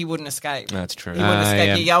George, he wouldn't escape. That's true. He wouldn't escape.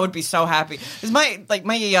 yeah. Yaya would be so happy. Because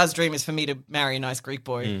my yaya's dream is for me to marry a nice Greek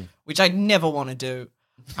boy, which I never want to do.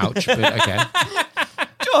 Ouch, but okay.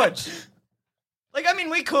 George! Like, I mean,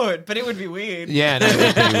 we could, but it would be weird. Yeah, no, it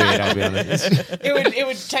would be weird, I'll be honest. It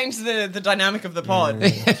would change the dynamic of the pod.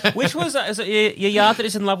 Which was is it your yard that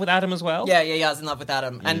is in love with Adam as well? Yeah, Yaya's in love with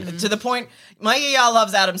Adam. And to the point, my Yaya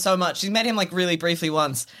loves Adam so much. She's met him like really briefly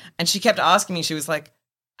once. And she kept asking me, she was like,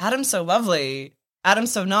 Adam's so lovely.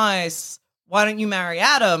 Adam's so nice. Why don't you marry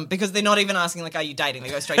Adam? Because they're not even asking, like, are you dating? They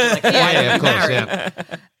go straight to, like, why Yeah, don't of you course, marry? yeah.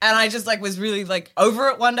 And I just, like, was really, like, over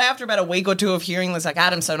it one day after about a week or two of hearing this, like,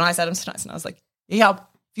 Adam's so nice, Adam's so nice. And I was like, yeah, if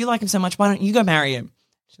you like him so much, why don't you go marry him?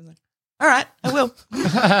 She was like, all right, I will.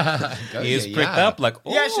 Ears pricked up like,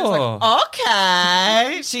 oh. Yeah, she was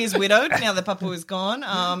like, okay. She's widowed now the papa is gone,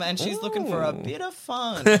 and she's looking for a bit of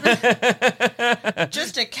fun.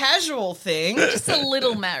 Just a casual thing. Just a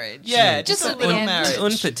little marriage. Yeah, just just a at the little end. marriage.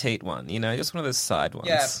 un petite one, just one of those side ones.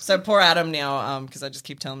 Yeah, so poor Adam now, because I just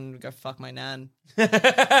keep telling him to go fuck my nan. But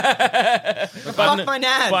Fuck my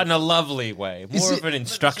nan. But in a lovely way. More it- of an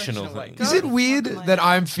instructional Instructional way. thing. Is it weird that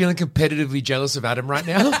I'm feeling competitively jealous of Adam right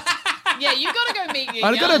now? Yeah, you gotta go meet your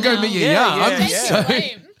I gotta go meet you. Yeah, Yeah, I'm yeah, Take so, your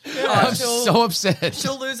blame. I'm so upset.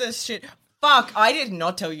 She'll lose her shit. Fuck, I did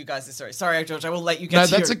not tell you guys this story. Sorry, George, I will let you get No,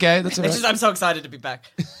 to that's your- okay. That's all It's right. just I'm so excited to be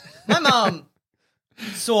back. My mum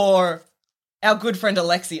saw our good friend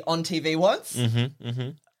Alexi on TV once.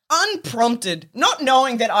 Unprompted, not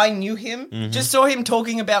knowing that I knew him, just saw him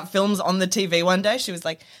talking about films on the TV one day. She was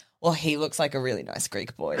like, well, he looks like a really nice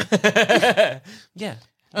Greek boy. And Yeah.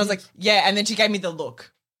 I was like, yeah, and then she gave me the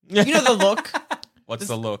look. You know the look? What's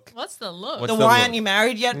the look? What's the look? What's The the why look? aren't you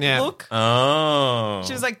married yet Yeah. look? Oh.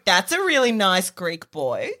 She was like, that's a really nice Greek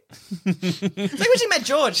boy. It's like when she met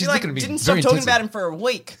George, she She's like looking to be didn't stop very talking intensive. about him for a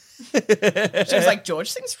week. She was like,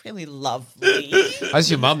 George seems really lovely. That's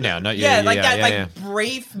your mum now, not you. Yeah, like that yeah.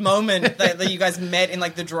 brief moment that you guys met in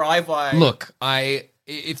like the driveway. Look,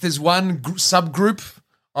 if there's one subgroup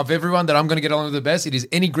of everyone that I'm going to get along with the best, it is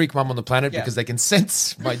any Greek mum on the planet because they can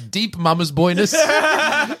sense my deep mama's boyness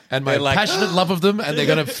and my They're like, passionate love of them, and they're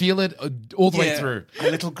going to feel it all the way through. A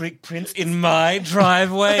little Greek prince in my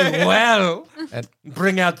driveway. Well, And-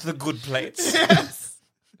 bring out the good plates.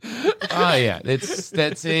 Oh yeah,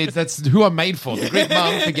 that's who I'm made for. The Greek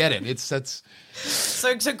mum, forget it.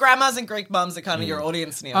 So grandmas and Greek mums are kind of your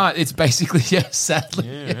audience now. It's basically sadly,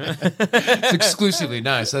 it's exclusively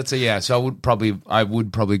no. So that's a yeah. So I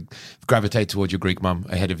would probably gravitate towards your Greek mum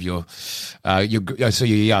ahead of your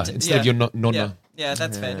instead of your nonna. Yeah,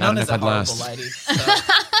 that's fair. I don't Nonna's know a if I'd horrible last. lady. So.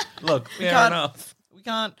 Look, fair can't- enough. We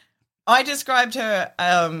can't. I described her.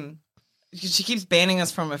 She keeps banning us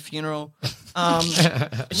from a funeral. She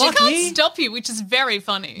can't stop you, which is very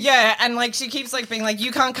funny. Yeah, and like she keeps like being like,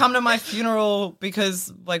 you can't come to my funeral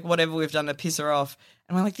because like whatever we've done to piss her off.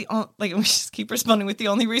 And we're like, we just keep responding with the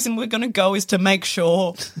only reason we're gonna go is to make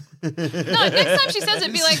sure. No, next time she says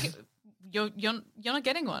it, be like, you're not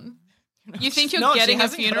getting one. You think you're No, getting she a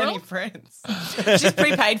hasn't got funeral? any friends. She's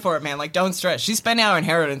prepaid for it, man. Like, don't stress. She spent our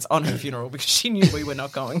inheritance on her funeral because she knew we were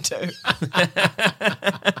not going to.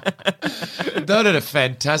 That is a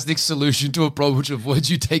fantastic solution to a problem which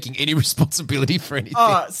avoids you taking any responsibility for anything.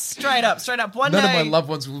 Oh, straight up. One None day, of my loved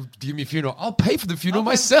ones will give me a funeral. I'll pay for the funeral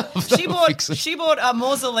myself. She That'll fix it. she bought a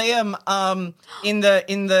mausoleum in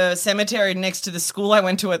the cemetery next to the school I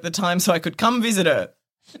went to at the time, so I could come visit her.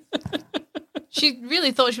 She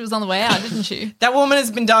really thought she was on the way out, didn't she? That woman has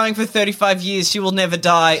been dying for 35 years. She will never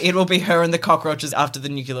die. It will be her and the cockroaches after the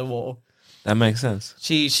nuclear war. That makes sense.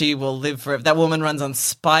 She will live forever. That woman runs on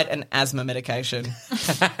spite and asthma medication.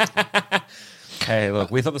 Hey, look,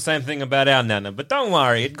 we thought the same thing about our Nana, but don't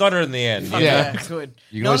worry, it got her in the end. you Yeah. know? Good.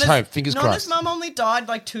 You can always hope. Fingers Nonna's crossed. mum only died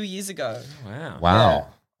like 2 years ago. Wow. Wow.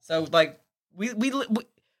 So like we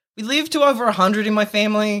live to over 100 in my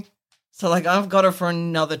family. So like I've got her for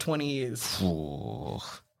another 20 years. Ooh.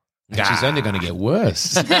 And she's only going to get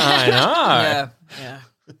worse. I know. Yeah.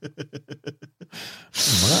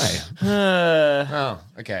 My. Oh,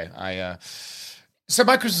 okay. So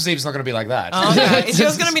my Christmas Eve is not going to be like that. Oh, no. Is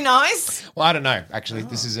yours going to be nice? Well, I don't know. Actually,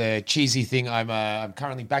 this is a cheesy thing. I'm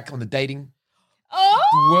currently back on the dating.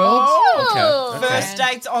 Oh, world. First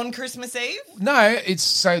dates on Christmas Eve? No, it's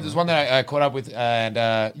so there's one that I caught up with, and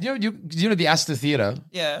you know the Astor Theatre.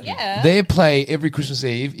 Yeah. Yeah. They play every Christmas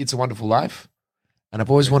Eve. It's a Wonderful Life, and I've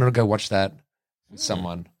always wanted to go watch that with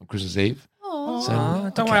someone on Christmas Eve.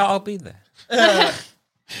 So, Don't worry, I'll be there.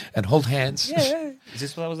 and hold hands. Yeah. Is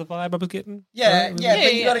this what was the vibe I was getting? Yeah, Yeah,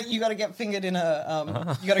 but yeah. you gotta get fingered in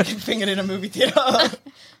a you gotta get fingered in a movie theater. All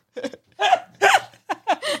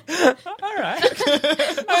right.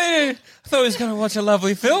 I thought I was going to watch a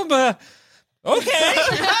lovely film, but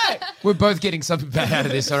okay. We're both getting something bad out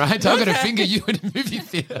of this, all right? I'm going to finger you in a movie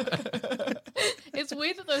theater. It's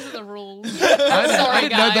weird that those are the rules. I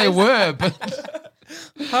didn't know they guys. were, but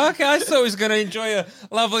Okay, I thought I was going to enjoy a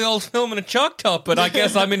lovely old film in a chalk top, but I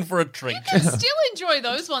guess I'm in for a treat. You can still enjoy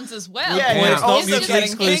those ones as well. Yeah, Well, yeah. it's not Also mutually getting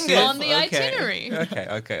exclusive. fingered. On the itinerary.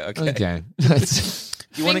 Okay. okay. That's-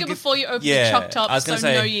 You wanna Finger give- before you open Yeah, the chalk top, I was so gonna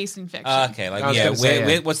say- no yeast infection. Okay, I was gonna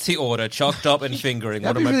say, yeah. what's the order? Chalk top and fingering.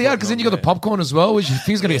 That'd What be am I really hard putting because then on you got the there? popcorn as well, which you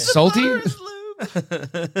think is going to get salty.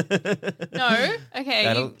 No, okay.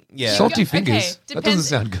 That'll- yeah. Salty Okay, fingers. That doesn't depends-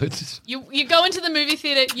 sound good. You go into the movie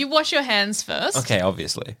theater, you wash your hands first Okay,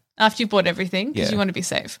 obviously. after you've bought everything because Yeah. you want to be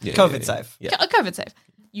safe. Yeah, COVID yeah, safe. Yeah. COVID safe.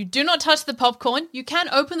 You do not touch the popcorn. You can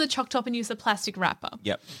open the chalk top and use the plastic wrapper.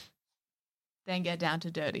 Yep. Then get down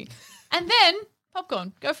to dirty. And then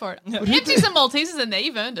popcorn. Go for it. Empty some Maltesers in there.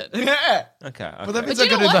 You've earned it. Yeah. Okay. But that okay. means But I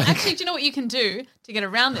do you know got what? to like. Actually, do you know what you can do to get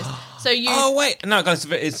around this? So you. Oh wait, no, guys,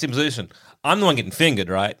 it's Tim solution. I'm the one getting fingered,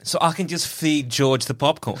 right? So I can just feed George the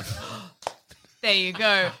popcorn. There you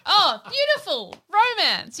go. Oh, beautiful.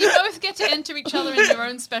 Romance. You both get to enter each other in your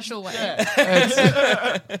own special way.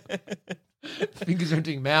 Fingers are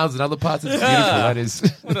entering mouths and other parts. It's beautiful. That is the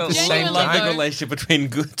Genuinely same though. Lovely time. relationship between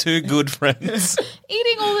two good friends.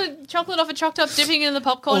 Eating all the chocolate off a chalk top, dipping it in the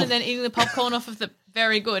popcorn, and then eating the popcorn off of the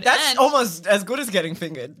very good. That's and almost as good as getting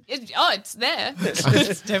fingered. it's there.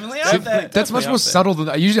 It's definitely out there. That's much more subtle than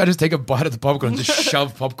that. Usually I just take a bite of the popcorn and just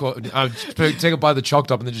shove popcorn. Take a bite of the chalk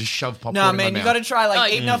top and then just shove popcorn No, in my man, you mouth. got to try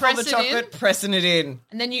like eating up all the Press it in. chocolate, pressing it in.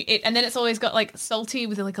 And then and then it's always got like salty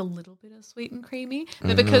with like a little bit of sweet and creamy.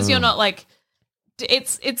 But because you're not like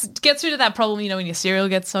it's gets rid of that problem, you know, when your cereal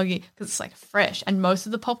gets soggy because it's like fresh, and most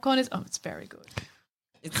of the popcorn is it's very good.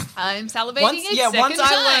 I'm salivating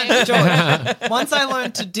Once I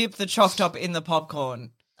learned to dip the chalk top in the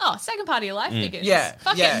popcorn. second part of your life figures. Yeah,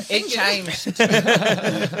 Fucking yeah, it fingers. changed.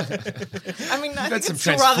 I mean, I think some it's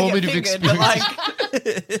still rather get transformative fingered, but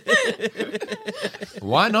like,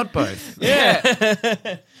 Why not both? yeah.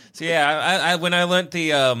 So yeah, I when I learnt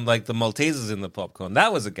the like the Maltesers in the popcorn,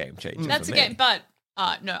 that was a game changer. That's for a me. game, but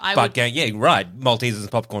no, I But would. yeah, right. Maltesers and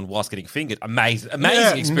popcorn whilst getting fingered, amazing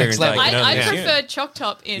Yeah. experience. Next level. I can only I assume. prefer chalk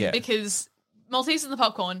top in Yeah. because Maltesers and the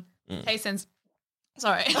popcorn taste sense.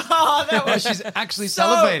 Sorry. Oh, that Oh, was she's actually So-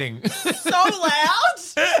 salivating. so loud.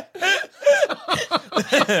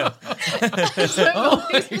 So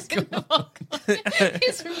Maltesers in the popcorn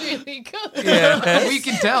is really good. Yeah. We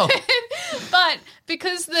can tell. But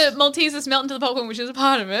because the Maltesers melt into the popcorn, which is a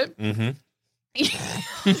part of it,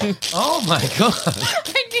 Oh my god.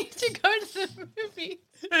 I need to go to the movie.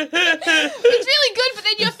 It's really good, but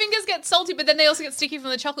then your fingers get salty, but then they also get sticky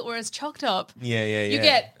from the chocolate, whereas chalk top, Yeah. you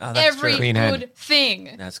get Oh, that's every true. Clean good hand.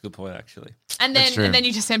 thing. That's a good point, actually. And That's true. then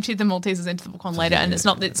you just empty the Maltesers into the popcorn later, and it's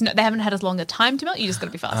not they haven't had as long a time to melt. You just got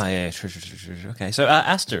to be fast. Ah, yeah, true. Okay, so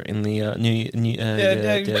Astor in the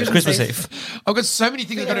Christmas Eve. I've got so many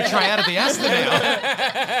things I've got to try out of the Astor now.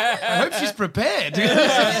 I hope she's prepared. So you're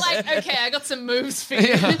like, okay, I got some moves for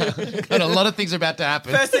you. Got a lot of things about to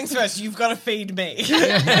happen. First things first, you've got to feed me.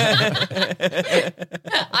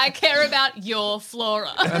 I care about your flora.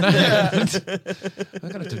 I've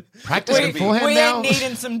got to practice we beforehand now. ain't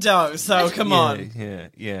needing some dough, so come on.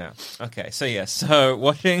 Yeah. Okay, so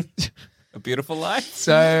watching A Beautiful Life.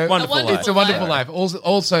 So Wonderful Wonderful Life. it's a wonderful life.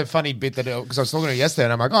 Also funny bit that because I was talking to her yesterday,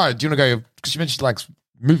 and I'm like, oh, do you want to go? Because she mentioned she likes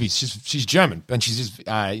movies. She's German, and she's just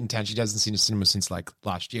in town. She hasn't seen a cinema since like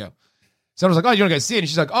last year. So I was like, oh, you want to go see it? And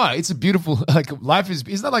she's like, oh, it's a beautiful life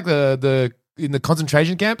isn't that like the in the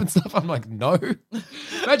concentration camp and stuff? I'm like, no.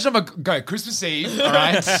 Imagine I'm like, go Christmas Eve, all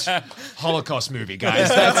right, Holocaust movie, guys.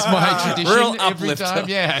 That's my tradition Real every uplifter. time.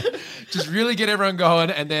 Yeah, just really get everyone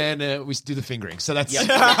going, and then we do the fingering. So that's Yep.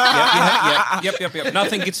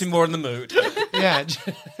 Nothing gets me more in the mood. yeah,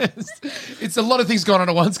 it's a lot of things going on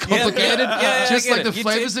at once. Complicated, yeah, just I get like it. the You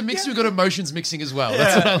flavors too- are mixed. We've got emotions mixing as well.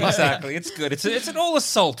 That's what I like. Exactly. It's good. It's an all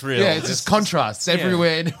assault, really. Yeah, it's just contrasts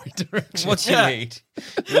everywhere in every direction. What you need.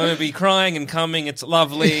 You want to be crying and coming. It's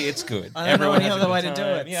lovely. It's good. I don't know any has a other good way to do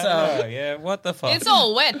time. it, Yeah, so- I know, yeah. What the fuck? It's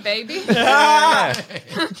all wet, baby.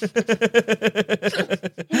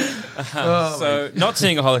 So, not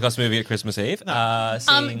seeing a Holocaust movie at Christmas Eve.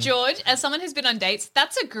 Seeing... George, as someone who's been on dates,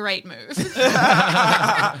 that's a great move.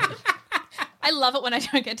 I love it when I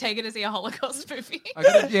don't get taken to see a Holocaust movie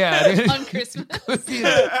on Christmas.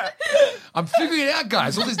 I'm figuring it out,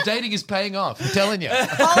 guys. All this dating is paying off. I'm telling you.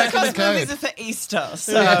 Holocaust movies are for Easter,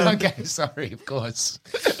 so Okay, sorry, of course.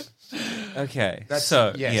 Okay, yes.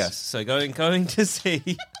 yes. So going to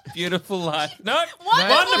see Beautiful Life. No,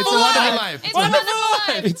 Wonderful It's a wonderful life. It's wonderful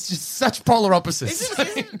life. It's just such polar opposites.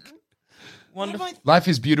 wonderful. Life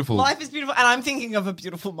is beautiful. Life is beautiful, and I'm thinking of A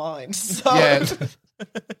Beautiful Mind. So Yeah.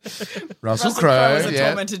 Russell Crowe Crowe, is a yeah.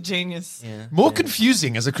 tormented genius. Yeah. More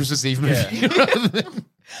confusing as a Christmas Eve movie rather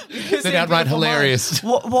than outright hilarious.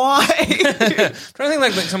 Why? Trying to think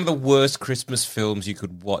like some of the worst Christmas films you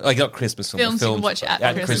could watch. Like not Christmas Films you could watch at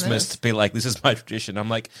Christmas. to be like, this is my tradition. I'm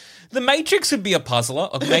like, The Matrix would be a puzzler.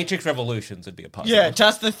 Or Matrix Revolutions would be a puzzler. Yeah,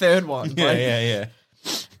 just the third one. yeah, Like, yeah.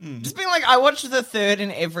 Just being like, I watched the third in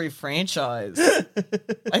every franchise.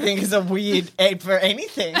 I think is a weird aid for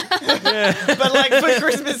anything. But like for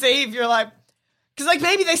Christmas Eve, you're like, because like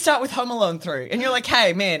maybe they start with Home Alone 3, and you're like,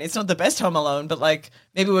 hey man, it's not the best Home Alone, but like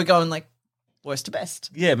maybe we're going like worst to best.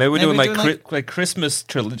 Yeah, maybe we're doing Maybe like, we're Christmas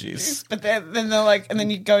trilogies. But then they're like, and then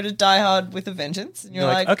you go to Die Hard with a Vengeance, and you're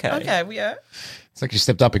You're like, like, okay, okay. well, yeah. It's like you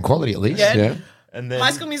stepped up in quality at least. Yeah. Yeah. And then High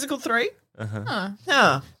School Musical 3. Huh.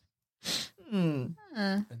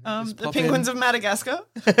 The pop Penguins of Madagascar.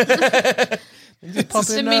 It's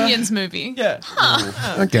a Minions movie. Yeah.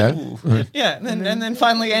 Okay. Yeah, and then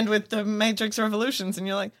finally end with the Matrix Revolutions, and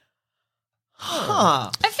you're like, huh.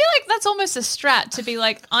 I feel like that's almost a strat to be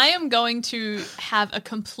like, I am going to have a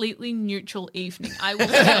completely neutral evening. I will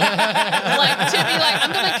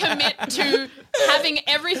I'm going to commit to having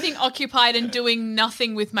everything occupied and doing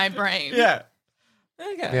nothing with my brain. Yeah.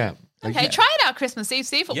 okay. Yeah. Okay, try it out Christmas Eve,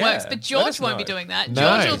 see if it Yeah, works. But let George us won't be know. doing that. No.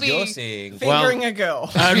 George will You're be. seeing Fingering a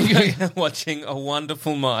girl. watching A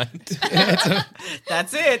Wonderful Mind.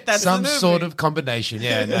 That's it. That's Some the movie. sort of combination.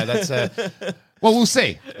 Yeah, no, that's well, we'll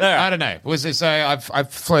see. I don't know. So I've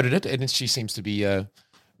floated it, and she seems to be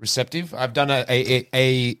receptive. I've done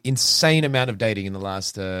a insane amount of dating in the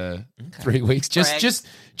last 3 weeks.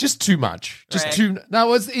 Just too much. Just Greg. too.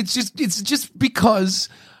 No, it's just because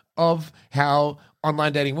of how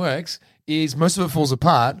online dating works. Is most of it falls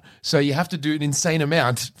apart, so you have to do an insane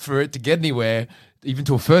amount for it to get anywhere. Even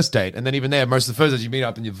to a first date, and then even there, most of the first dates you meet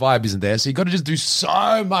up and your vibe isn't there. So you got to just do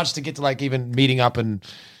so much to get to like even meeting up and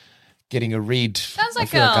getting a read. Sounds I like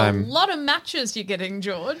feel a lot of matches you're getting,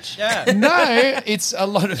 George. Yeah. No, it's a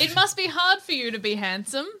lot of. It must be hard for you to be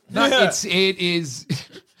handsome. No, it is.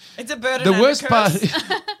 It's a burden. The and worst a part.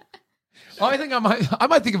 curse. I think I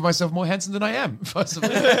might think of myself more handsome than I am. First of all,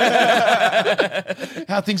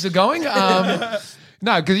 how things are going.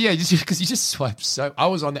 No, because you just swipe. So I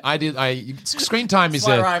was on the. Screen time is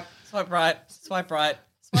Swipe right. Swipe right. Swipe right.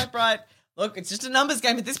 Swipe right. Look, it's just a numbers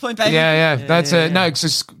game at this point, baby. Yeah. That's no. It's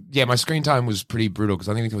just, my screen time was pretty brutal because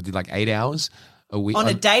I think we did like 8 hours a week On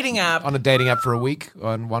a dating app. On a dating app for a week,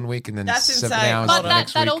 on 1 week, and then That's 7 insane. hours But the that,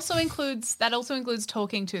 next that week. also includes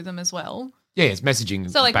talking to them as well. Yeah, it's messaging.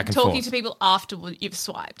 So like back and talking forth. to people after you've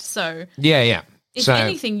swiped. So Yeah. if So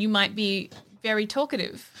anything, you might be very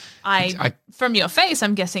talkative. From your face,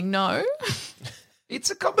 I'm guessing no.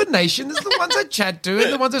 it's a combination. There's the ones I chat to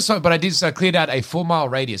and the ones I saw. But I did cleared out a 4-mile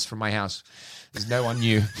radius from my house. There's no one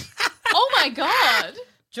new. Oh my god.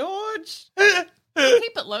 George.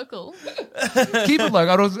 Keep it local. Keep it low.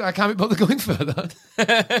 I can't be bothered going further.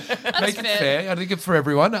 That's Make it fair. I think it's for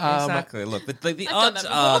everyone. Exactly. Look, the I've done odds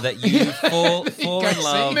that are that you fall in see.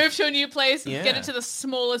 love. Move to a new place, Yeah. get it to the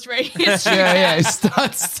smallest radius. Yeah.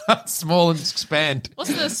 Start small and expand.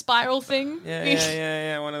 What's the spiral thing?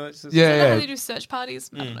 Yeah. One of those. Is that how Yeah. they do search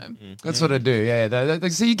parties? I don't know. That's what I do. Yeah.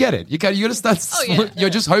 So you get it. You got to start. Oh, yeah. You're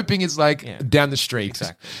just hoping it's like Yeah. down the street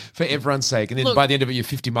Exactly. for everyone's sake, and then Look- by the end of it, you're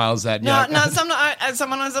 50 miles out. No. As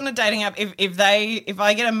someone who's on a dating app, if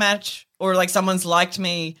I get a match or like someone's liked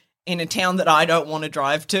me in a town that I don't want to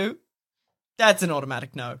drive to, that's an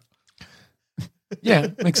automatic no. Yeah,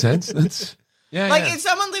 makes sense. That's Like yeah. if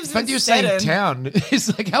someone lives But in you're Seddon, saying town.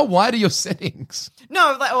 It's like, how wide are your settings?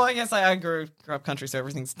 no, like, well, I guess I grew up country, so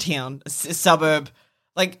everything's town, a suburb.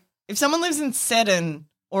 Like if someone lives in Seddon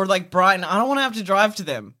or like Brighton, I don't want to have to drive to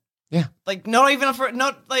them. Yeah. Like not even for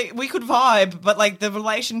not like we could vibe, but like the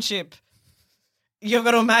relationship, you've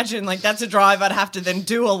got to imagine like that's a drive I'd have to then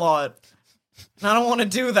do a lot. And I don't want to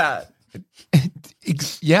do that.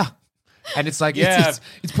 Yeah. and it's like Yeah.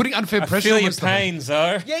 it's putting unfair I pressure. feel on your us to hold- pain,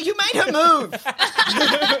 Zoe. Yeah, you made her move.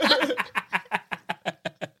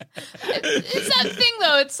 It's that thing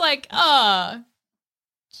though. It's like,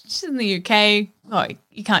 she's in the UK. Oh,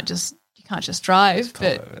 you can't just drive.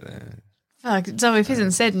 But fuck, so if he's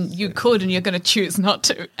in Seddon, you could, and you're going to choose not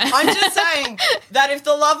to. I'm just saying that if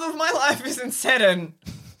the love of my life is in Seddon,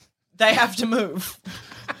 they have to move.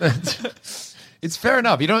 It's fair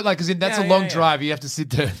enough. You know, like, because that's a long drive. You have to sit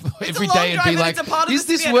there every It's a long day and drive be like, it's a part of "Is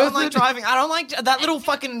the this city I don't worth like it?" driving. I don't like that little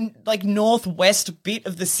fucking like northwest bit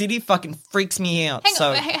of the city. Fucking freaks me out. Hang so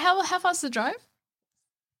on, how far's the drive?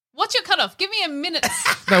 What's your cutoff? Give me a minute.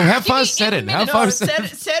 No, how Give far me is Seddon? a How minute. far no, is Seddon?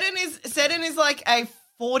 Seddon is like a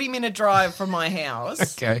 40-minute drive from my house.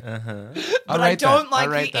 Okay, But I don't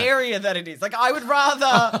like the area that it is. Like, I would rather.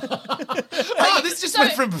 Oh, this just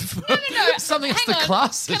went from No. something Hang to on.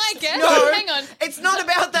 classes. Can I guess? No, Hang on. It's not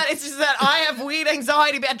about that. It's just that I have weird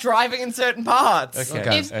anxiety about driving in certain parts.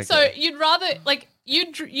 Okay. So you'd rather like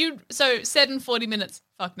so Seddon 40 minutes.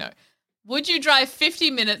 Fuck no. Would you drive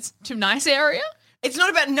 50 minutes to nice area? It's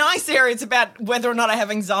not about nice area. It's about whether or not I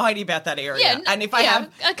have anxiety about that area. Yeah, and if I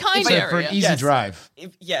have a kind So area. for an easy Yes. drive,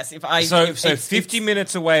 if I So if it's- 50 it's-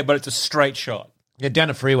 minutes away, but it's a straight shot. yeah,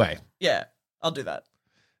 down a freeway. Yeah, I'll do that.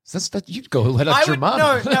 So that you'd go let I out your would mum.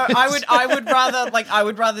 no. I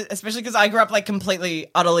would rather, especially because I grew up like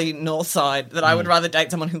completely, utterly north side. That I would rather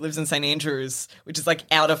date someone who lives in St Andrews, which is like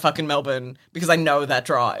out of fucking Melbourne, because I know that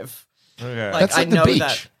drive. Okay. Like That's I like the know beach.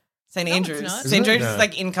 that. St Andrews. not. St Andrews No. is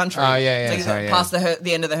like in country. Oh, yeah, It's like sorry, yeah. past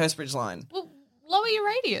the end of the Hurstbridge line. Well, lower your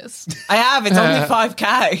radius. I have. It's only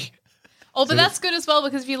 5K. Oh, but that's good as well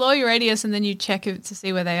because if you lower your radius and then you check it to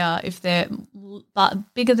see where they are, if they're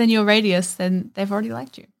bigger than your radius, then they've already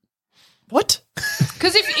liked you. What?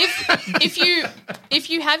 Because if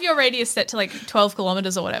you have your radius set to like 12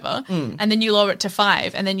 kilometers or whatever, and then you lower it to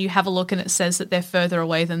 5, and then you have a look and it says that they're further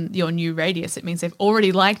away than your new radius, it means they've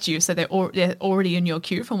already liked you, so they're already in your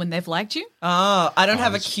queue from when they've liked you. Oh, I don't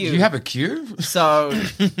have a queue. You have a queue? So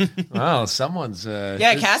Wow, someone's.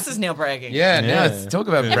 yeah, Cass is now bragging. Yeah, now let's talk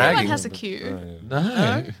about Everyone bragging. has a queue.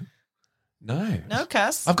 No. No,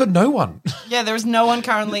 Cass. I've got no one. Yeah, there is no one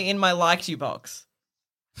currently in my liked you box.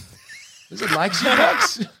 Is it likes you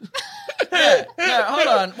box? No, hold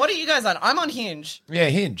on. What are you guys on? I'm on Hinge. Yeah,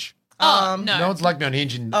 Hinge. No. No one's liked me on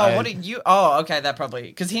Hinge. And, Oh, what are you? Oh, okay, that probably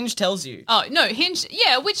because Hinge tells you. Oh, no, Hinge,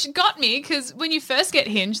 yeah, which got me because when you first get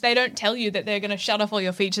Hinge, they don't tell you that they're going to shut off all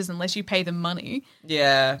your features unless you pay them money.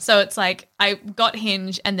 Yeah. So it's like I got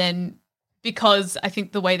Hinge and then because I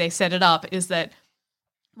think the way they set it up is that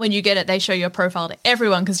when you get it, they show your profile to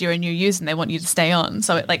everyone because you're a new user and they want you to stay on.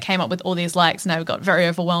 So it like came up with all these likes and I got very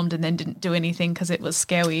overwhelmed and then didn't do anything because it was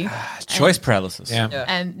scary. Choice paralysis. Yeah.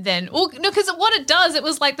 And then, well, no, because what it does, it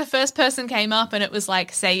was like the first person came up and it was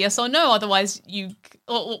like, say yes or no, otherwise you,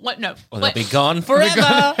 or what, no. Or What- they'll be gone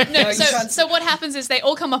Forever. no, so what happens is they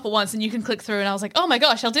all come up at once and you can click through and I was like, oh my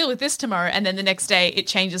gosh, I'll deal with this tomorrow. And then the next day it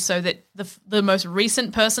changes so that the most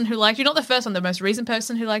recent person who liked you, not the first one, the most recent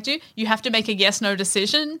person who liked you, you have to make a yes-no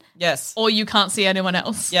decision Yes. or you can't see anyone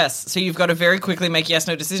else. Yes. So you've got to very quickly make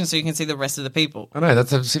yes/no decisions so you can see the rest of the people. I know, that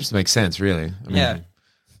seems to make sense, really. I mean, Yeah.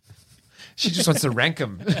 She just wants to rank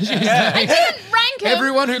them. Rank him.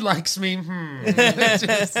 Everyone who likes me, Look,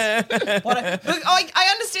 I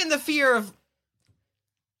understand the fear of.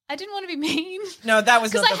 I didn't want to be mean No, that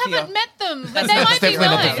was because not I the fear. haven't met them, but they might be definitely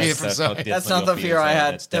not the nice. fear from Zoe. That's not the fear I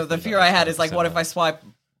had. The fear I had is like, what if I swipe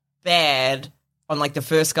bad on like the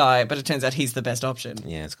first guy, but it turns out he's the best option.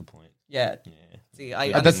 Yeah, that's a good point. Yeah. See,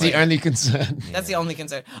 that's the only concern. That's the only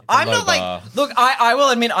concern. I'm low not like, bar. look, I will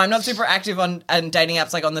admit I'm not super active on dating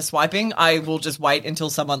apps like on the swiping. I will just wait until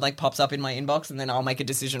someone like pops up in my inbox and then I'll make a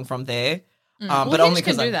decision from there. Well, but Hinge only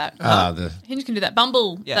can because do that. The Hinge can do that.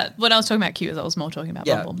 Bumble, Yeah. when I was talking about Q, I was more talking about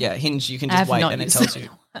Yeah, Bumble. yeah. Hinge, you can I just have wait not and it used tells it.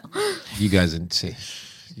 you. you guys and see.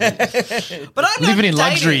 But I'm not Living in dating.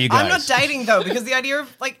 luxury, you I'm not guys. dating though because the idea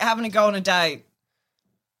of like having to go on a date.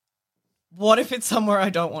 What if it's somewhere I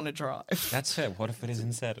don't want to drive? That's fair. What if it is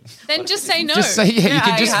in Seddon? Then just say no. Just say yeah. Yeah, You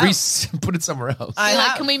can I just have. put it somewhere else. I Be like,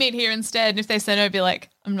 have. can we meet here instead? And if they say no, be like,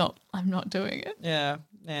 I'm not doing it. Yeah,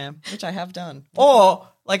 which I have done. Or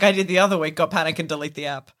like I did the other week, got panic and delete the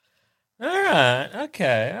app. All right.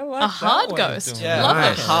 Okay. I like A that hard way of ghost. doing Yeah, Love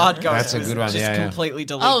Nice. it. hard ghost. That's a was good one, Just yeah, yeah. completely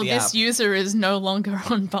delete Oh, the this app. user is no longer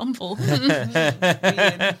on Bumble.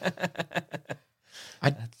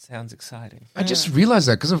 That sounds exciting. I just realized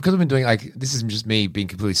that because I've been doing like this is just me being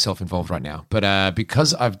completely self-involved right now. But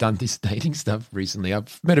because I've done this dating stuff recently,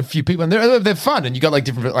 I've met a few people and they're fun. And you got like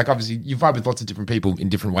different, like obviously you vibe with lots of different people in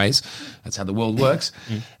different ways. That's how the world works.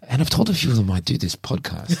 And I've told a few of them I do this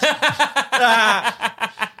podcast.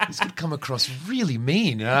 This could come across really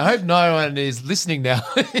mean. And I hope no one is listening now.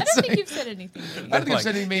 I don't think you've said anything. I don't think I've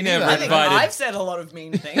said anything mean Never I either. think invited- I've said a lot of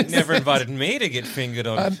mean things. Never invited me to get fingered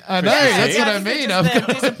on. I know, that's what I mean. They're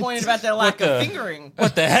disappointed about their lack What the- of fingering.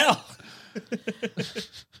 What the hell?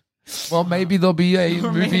 Well, maybe there'll be a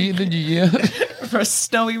movie in the new year. For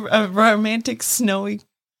a romantic, snowy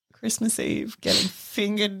Christmas Eve, getting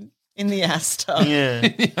fingered in the Astor.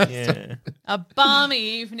 Yeah. A balmy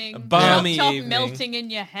evening. balmy Top evening. melting in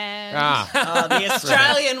your hand. The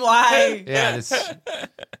Australian way. Yeah, this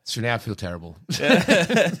should now feel terrible.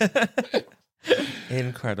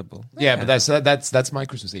 Incredible. Yeah, but that's my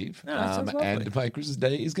Christmas Eve, sounds lovely. and my Christmas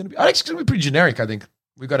Day is going to be actually going to be pretty generic. I think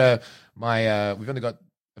we've only got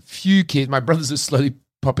a few kids. My brothers are slowly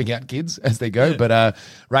popping out kids as they go, but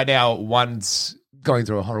right now one's going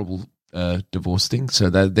through a horrible divorce thing, so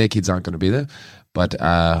their kids aren't going to be there. But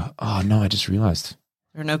oh no, I just realised.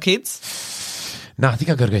 There are no kids? No, I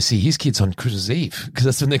think I've got to go see his kids on Christmas Eve because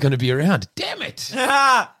that's when they're going to be around. Damn it!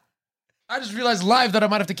 I just realised live that I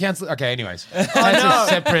might have to cancel. Okay, anyways, that's no. a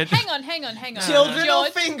separate. Hang on. Children or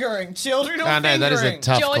George, fingering? Children or Oh, no, fingering? that is a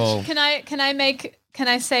tough call. George, can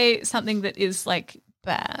I say something that is like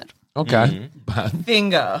bad? Okay, but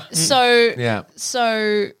Finger. So yeah.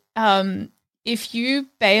 If you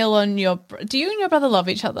bail on do you and your brother love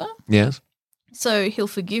each other? Yes. So he'll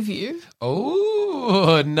forgive you.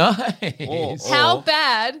 Oh, nice. How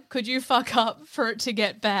bad could you fuck up for it to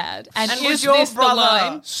get bad? And And is would your this the brother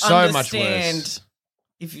line? So much understand worse.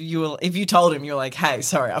 if you told him, you're like, hey,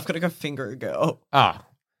 sorry, I've got to go finger a girl. Ah,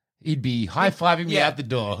 he'd be high-fiving me Yeah. out the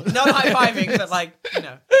door. Not high-fiving, but like, you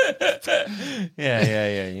know.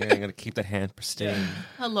 Yeah. You ain't gonna keep that hand pristine.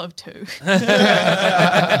 I love to.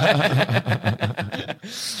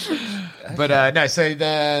 But no, so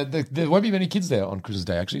there won't be many kids there on Christmas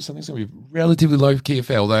Day, actually. Something's going to be relatively low-key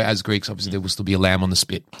affair, although as Greeks, obviously, there will still be a lamb on the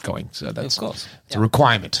spit going. So that's Of course. it's a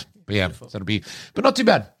requirement. But yeah, so it'll be, but not too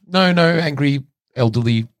bad. No angry,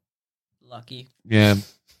 elderly, Lucky. yeah,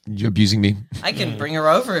 you're abusing me. I can bring her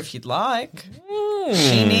over if you'd like.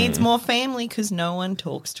 She needs more family because no one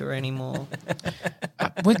talks to her anymore.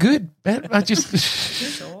 We're good, man. I just...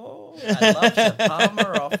 Sure. I'd love to palm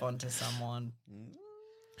her off onto someone.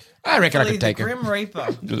 I reckon I Probably could take the her. Grim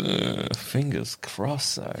Reaper. Fingers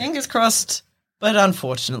crossed, though. Fingers crossed, but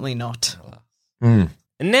unfortunately not. And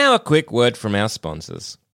now a quick word from our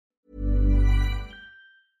sponsors.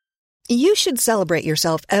 You should celebrate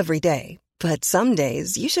yourself every day, but some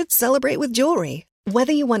days you should celebrate with jewelry.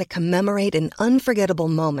 Whether you want to commemorate an unforgettable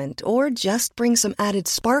moment or just bring some added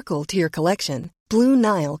sparkle to your collection, Blue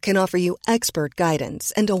Nile can offer you expert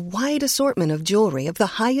guidance and a wide assortment of jewelry of the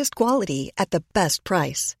highest quality at the best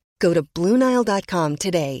price. Go to BlueNile.com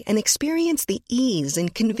today and experience the ease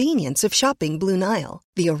and convenience of shopping Blue Nile,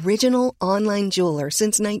 the original online jeweler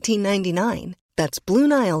since 1999. That's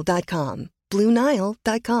BlueNile.com.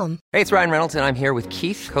 BlueNile.com. Hey, it's Ryan Reynolds, and I'm here with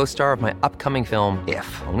Keith, co-star of my upcoming film,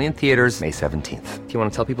 If, only in theaters May 17th. Do you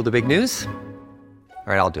want to tell people the big news?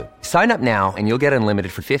 All right, I'll do it. Sign up now and you'll get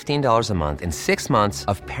unlimited for $15 a month and 6 months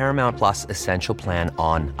of Paramount Plus Essential Plan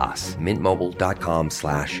on us.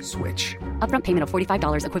 MintMobile.com/switch. Upfront payment of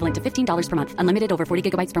 $45 equivalent to $15 per month. Unlimited over 40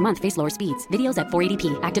 gigabytes per month. Face lower speeds. Videos at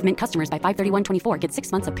 480p. Active Mint customers by 531.24 get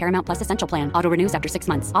 6 months of Paramount Plus Essential Plan. Auto renews after 6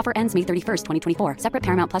 months. Offer ends May 31st, 2024. Separate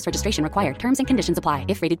Paramount Plus registration required. Terms and conditions apply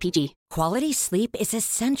if rated PG. Quality sleep is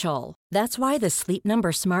essential. That's why the Sleep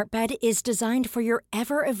Number Smart Bed is designed for your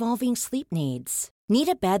ever-evolving sleep needs. Need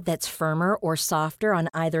a bed that's firmer or softer on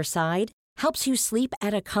either side? Helps you sleep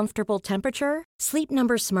at a comfortable temperature? Sleep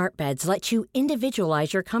Number Smart Beds let you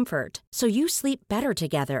individualize your comfort, so you sleep better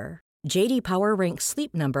together. JD Power ranks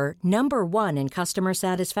Sleep Number number 1 in customer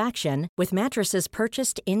satisfaction with mattresses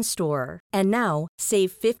purchased in-store. And now,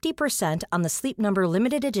 save 50% on the Sleep Number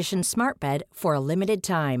Limited Edition Smart Bed for a limited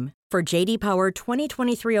time. For JD Power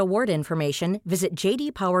 2023 award information, visit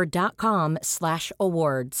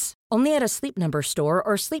jdpower.com/awards. Only at a Sleep Number store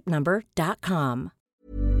or sleepnumber.com.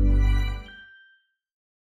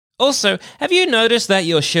 Also, have you noticed that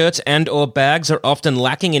your shirts and or bags are often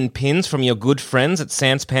lacking in pins from your good friends at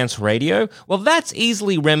Sans Pants Radio? Well, that's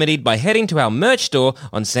easily remedied by heading to our merch store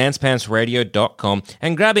on sanspantsradio.com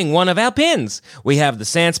and grabbing one of our pins. We have the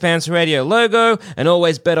Sans Pants Radio logo, an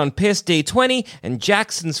Always Bet on Piss D20, and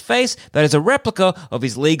Jackson's face that is a replica of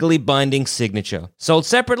his legally binding signature. Sold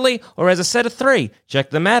separately or as a set of 3.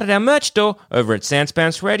 Check them out at our merch store over at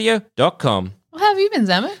sanspantsradio.com. How have you been,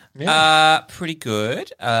 Zamet? Pretty good.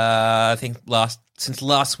 I think since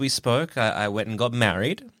last we spoke, I went and got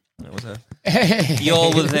married. It was a You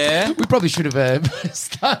all were there. We probably should have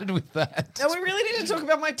started with that. No, we really need to talk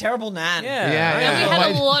about my terrible nan. Yeah. And we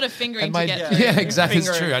had My- a lot of fingering and to my- get through. Yeah, exactly. It's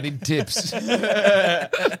Fingering. true. I need tips. No,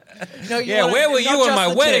 you Yeah, wanna- where were not you on just my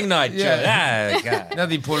the wedding tip. night, Joe? Yeah. Ah, God. Now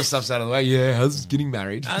the important stuff's out of the way. Yeah, how's getting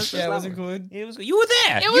married? Yeah, was it good? It was good. You were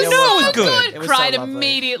there. It was you know so it was good. It was so Cried lovely.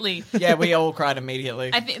 immediately. Yeah, we all cried immediately.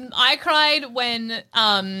 I cried when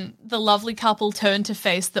the lovely couple turned to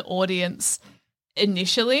face the audience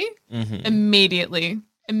initially. Immediately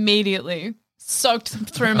soaked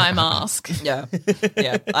through my mask. Yeah,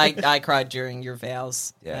 yeah. I cried during your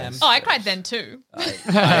vows. Yes. Oh, I cried then too.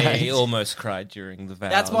 I almost cried during the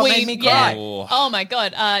vows. That's what made me cry. Oh my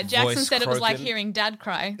god. Jackson Voice said it was like croaking. hearing Dad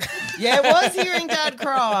cry. Yeah, it was hearing Dad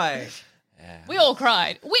cry. We all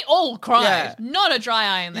cried. Yeah. Not a dry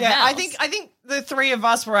eye in the Yeah, house. I think the three of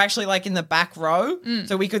us were actually like in the back row,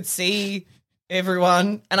 so we could see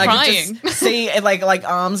everyone, and I Crying. could just see like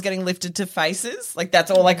arms getting lifted to faces. Like that's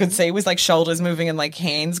all I could see was like shoulders moving and like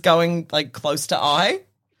hands going like close to eye.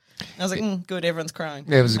 I was like, good, everyone's crying.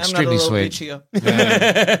 Yeah, it was I'm not a extremely little sweet. bitch here.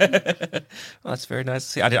 Well, that's very nice to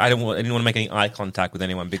see. I didn't want to make any eye contact with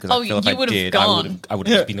anyone because Oh, I feel if you I would've did, gone. I would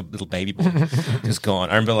have just been a little baby boy, just gone.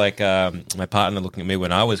 I remember like my partner looking at me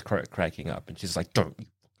when I was cracking up, and she's like, "Don't you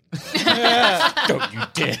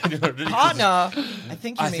dare!" Partner,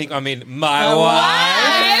 I mean my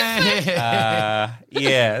wife.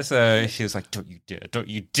 Yeah, so she was like, don't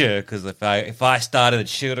you dare, because if I started,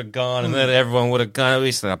 she would have gone, and then everyone would have gone. It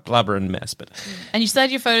was a blubbering mess, but And you still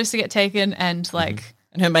had your photos to get taken, and like,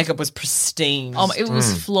 and her makeup was pristine. it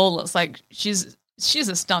was flawless. Like she's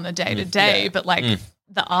a stunner day to day, but like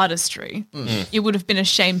the artistry, it would have been a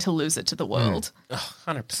shame to lose it to the world.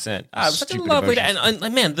 100%. Such a Stupid lovely day. emotions.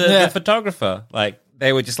 And man, the photographer, like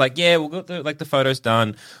they were just like, yeah, we'll get the photos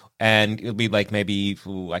done, and it'll be like maybe for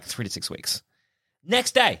like 3 to 6 weeks.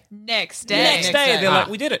 Next day, Next day. they're like,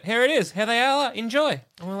 we did it. Here it is. Here they are. Enjoy.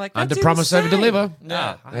 And we're like, Under that's promise, over insane. deliver.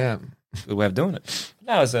 Yeah. Good way of doing it.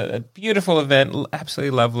 That was a beautiful event.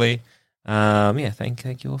 Absolutely lovely.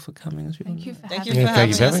 Thank you all for coming. Thank you for Thank you having for me.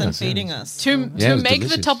 thank you having for us having and us, yeah. feeding us. To it was make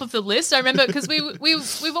delicious. the top of the list. I remember because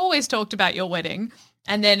we've always talked about your wedding,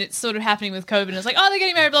 and then it's sort of happening with COVID. And it's like, oh, they're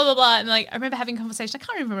getting married, blah blah blah. And like, I remember having a conversation. I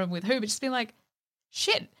can't even remember with who, but just being like,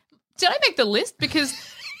 shit, did I make the list? Because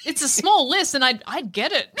it's a small list, and I'd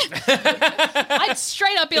get it. I'd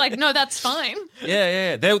straight up be like, no, that's fine.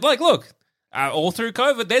 Yeah. They're like, look, all through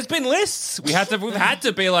COVID, there's been lists. We've had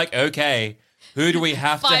to be like, okay, who do we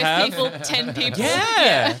have to 5 have? people, 10 people.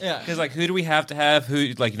 Yeah, because like, who do we have to have?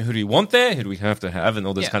 Who do we want there? Who do we have to have? And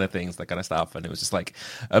all those Yeah. kind of things, that kind of stuff. And it was just like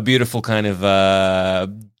a beautiful kind of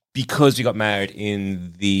because we got married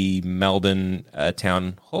in the Melbourne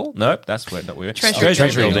Town Hall. Nope, that's where we were. Treasury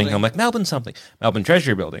Building. Building. I'm like Melbourne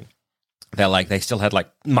Treasury Building. They still had like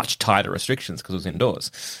much tighter restrictions because it was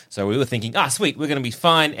indoors. So we were thinking, sweet, we're going to be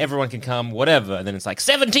fine. Everyone can come, whatever. And then it's like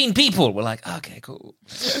 17 people. We're like, okay, cool.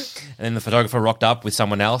 And then the photographer rocked up with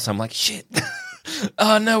someone else. I'm like, shit.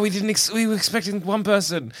 Oh no, we didn't. We were expecting one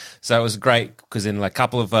person, so it was great because then like a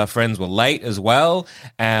couple of friends were late as well.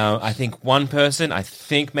 I think one person,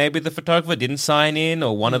 maybe the photographer didn't sign in,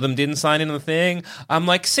 or one of them didn't sign in on the thing. I'm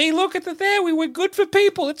like, see, look at there. We were good for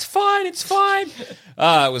people. It's fine. It's fine.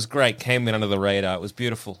 It was great. Came in under the radar. It was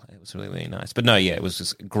beautiful. It was really, really nice. But no, yeah, it was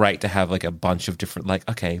just great to have like a bunch of different. Like,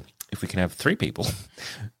 okay, if we can have 3 people,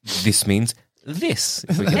 this means this.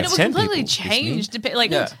 If we can And have it would 10 completely people, this means- change.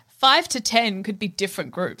 Like 5 to 10 could be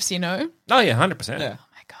different groups, you know? Oh yeah, 100%. Yeah. Oh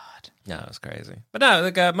my God. No, it was crazy. But no,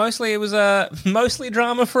 like, mostly it was mostly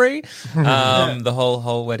drama free. The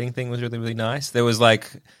whole wedding thing was really, really nice. There was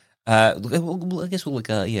like, I guess we'll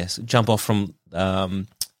jump off from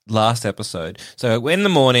last episode. So in the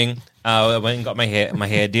morning, I went and got my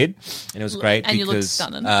hair did, and it was great And you looked because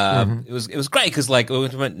stunning. it was great because like we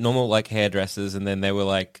went to normal like hairdressers, and then they were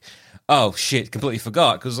like, oh shit, completely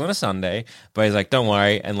forgot because it was on a Sunday. But he's like, don't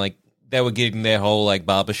worry, and like they were getting their whole like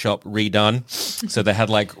barbershop redone, so they had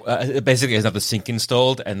like basically another sink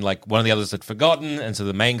installed, and like one of the others had forgotten, and so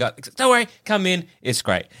the main guy, don't worry, come in, it's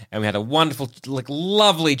great. And we had a wonderful, like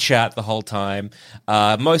lovely chat the whole time.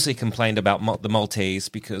 Mostly complained about the Maltese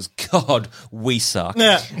because God, we suck.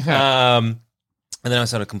 And then I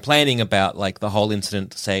started complaining about like the whole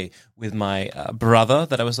incident, say, with my brother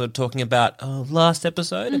that I was sort of talking about last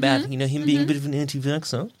episode about him being a bit of an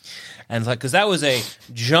anti-vaxxer, and like because that was a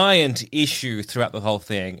giant issue throughout the whole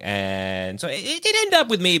thing, and so it did end up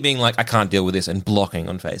with me being like, I can't deal with this, and blocking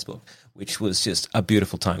on Facebook, which was just a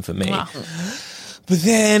beautiful time for me. Wow. But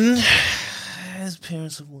then, as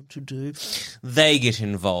parents want to do, they get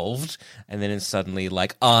involved, and then it's suddenly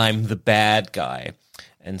like I'm the bad guy.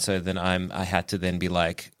 And so then I had to then be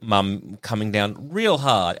like, Mum, coming down real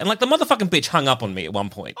hard. And like the motherfucking bitch hung up on me at one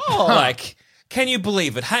point. Like, can you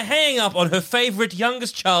believe it? Hanging up on her favorite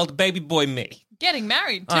youngest child, baby boy me. Getting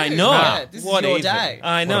married too. I know. Yeah, this is What your even? day.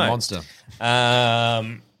 I know. What a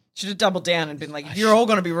monster. Should have doubled down and been like, if you're all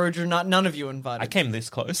going to be rude, none of you invited. I came this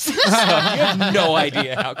close. So you have no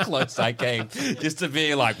idea how close I came. Just to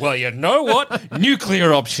be like, well, you know what?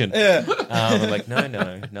 Nuclear option. Yeah. I'm like,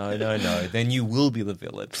 no. Then you will be the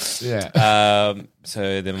villain. Yeah.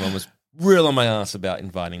 So then Mum was real on my ass about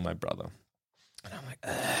inviting my brother. And I'm like,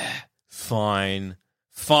 fine.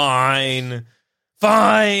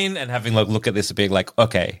 And having like look at this and being like,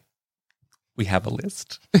 okay, we have a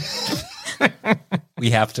list. We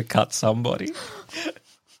have to cut somebody.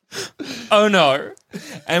 Oh no.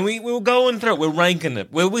 And we were going through it, we're ranking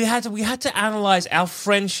it. We had to analyze our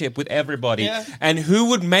friendship with everybody and who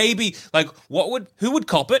would maybe like who would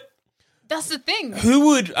cop it? That's the thing. Who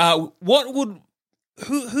would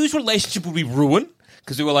whose relationship would we ruin?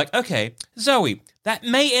 Because we were like, okay, Zoe, that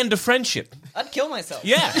may end a friendship. I'd kill myself.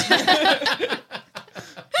 Yeah.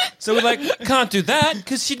 So we're like, can't do that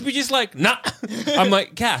because she'd be just like, nah. I'm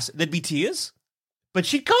like, Cass, there'd be tears, but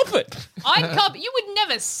she'd cop it. You would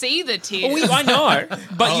never see the tears. I know,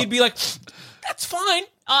 but you'd be like, that's fine.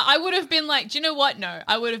 I would have been like, do you know what? No,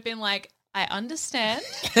 I would have been like, I understand.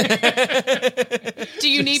 Do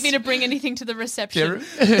you need me to bring anything to the reception?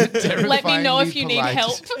 Let me know if you need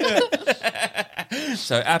help.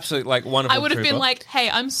 So absolutely, like wonderful. I would have been trooper. like, hey,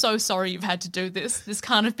 I'm so sorry you've had to do this. This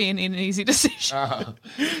can't have been an easy decision.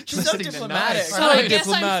 She's so diplomatic. So I guess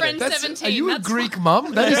I'm friend 17. Are you That's a Greek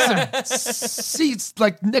mum? That is it's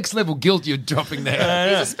like next level guilt you're dropping there.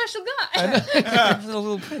 He's a special guy. He's a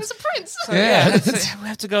little prince. He's a prince. Yeah, we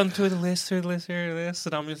have to go through the list,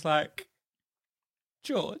 and I'm just like,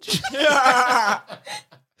 George. He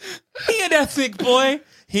an ethnic boy.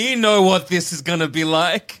 He know what this is gonna be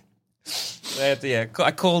like.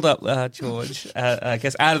 I called up George, I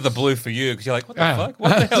guess out of the blue for you, because you're like, what the fuck?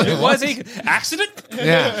 What the hell? Why is he? Accident?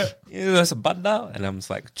 Yeah. There's a button now. And I'm just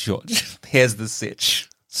like, George, here's the sitch.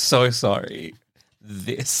 So sorry.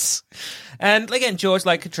 This. And again, George,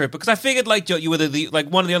 like a trooper, because I figured like you were the like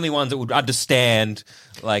one of the only ones that would understand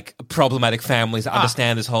like problematic families,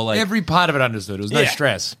 understand this whole like Every part of it understood. It was no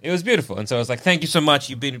stress. It was beautiful. And so I was like, thank you so much.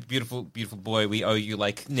 You've been a beautiful, beautiful boy. We owe you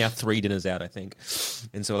like now 3 dinners out, I think.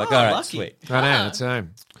 And so we're like, all right, lucky. sweet. I know, that's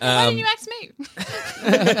home. Why didn't you ask me?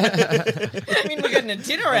 I mean, we're getting a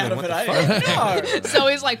dinner out of it. I don't know. So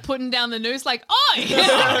he's like putting down the news, like, oh,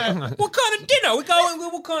 What kind of dinner? We're going.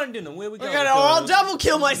 What kind of dinner? Where we going? I'll double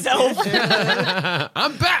kill myself.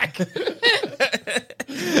 I'm back.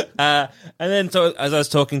 And then, so as I was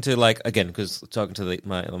talking to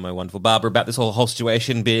my wonderful Barbara about this whole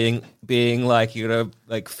situation being like, you know,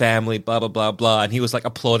 like family, blah blah blah blah, and he was like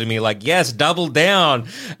applauding me, like, yes, double down.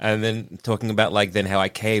 And then talking about like then how I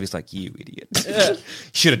caved. He's like, you idiot,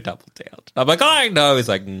 should have doubled down. I'm like, I know. He's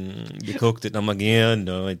like, you cooked it. And I'm like, yeah,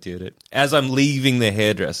 no, I did it. As I'm leaving the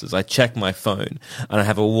hairdressers, I check my phone and I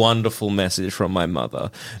have a wonderful message from my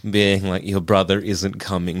mother being like, your brother isn't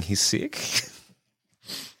coming. He's sick.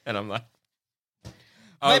 And I'm like,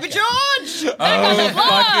 Baby George! oh,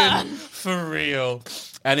 fucking for real.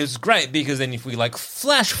 And it was great because then if we like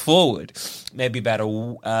flash forward, maybe about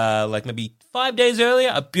maybe 5 days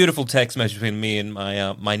earlier, a beautiful text message between me and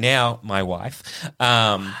my wife,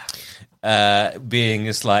 being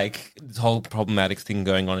just like this whole problematic thing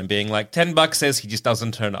going on and being like, $10 says he just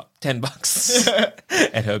doesn't turn up. $10.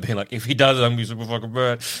 And her being like, if he does, I'm gonna be super fucking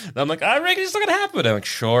burnt. And I'm like, I reckon it's not gonna happen. And I'm like,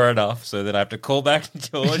 sure enough. So then I have to call back to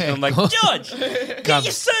George and I'm like, George, get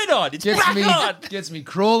your suit on. It's back on. Gets me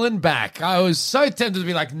crawling back. I was so tempted to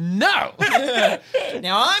be like, no.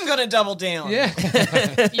 Now I'm gonna double down. Yeah.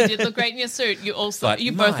 you did look great in your suit. You also, Like,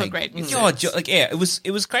 you both my look great in your God, suits. like, yeah, it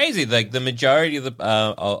was crazy. Like the majority of the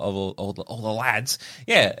all the lads,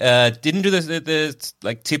 didn't do the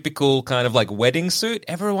like typical kind of like wedding suit.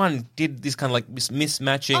 Everyone did this kind of like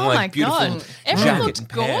mismatching, Oh like my beautiful God. Everyone jacket looked and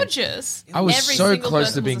pants. gorgeous. I was Every so single close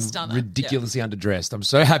person to was being a stunner. ridiculously underdressed. I'm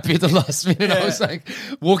so happy at the last minute. I was like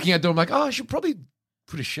walking out the door. I'm like, oh, I should probably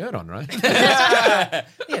put a shirt on, right?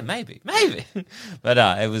 Yeah, maybe. But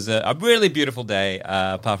it was a really beautiful day,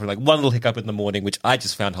 apart from like one little hiccup in the morning, which I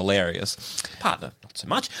just found hilarious. Partner, not so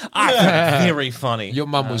much. I found it very funny. Your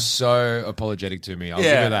mum was so apologetic to me. I'll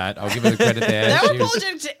give her that. I'll give her the credit there. They were She was-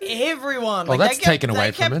 apologetic to everyone. Oh, that's they kept, taken away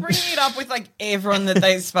they from kept it. bringing it up with like everyone that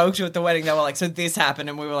they spoke to at the wedding. They were like, so this happened.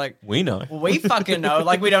 And we were like, We know. well, we fucking know.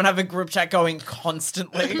 Like, we don't have a group chat going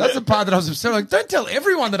constantly. That's the part that I was upset. Like, don't tell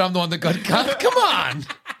everyone that I'm the one that got cut. Come on.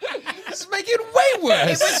 Just make it way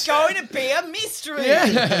worse. It was going to be a mystery.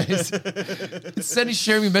 Yeah. Instead of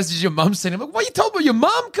sharing me messages your mum sent, I'm like, what, you told me your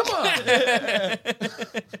mum? Come on.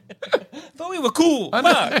 Thought we were cool. I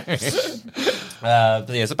know. But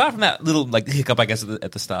yeah, so apart from that little like hiccup, I guess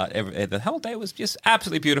at the start, the whole day was just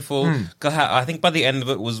absolutely beautiful. I think by the end of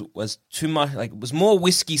it was too much. Like it was more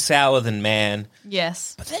whiskey sour than man.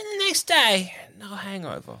 Yes. But then the next day, no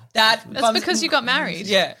hangover. That's because you got married.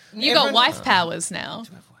 Yeah. You got wife powers now.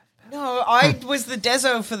 No, I was the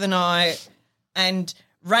deso for the night, and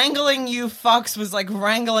wrangling you fucks was like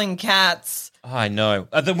wrangling cats. Oh, I know.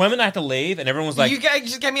 The moment I had to leave, and everyone was like, You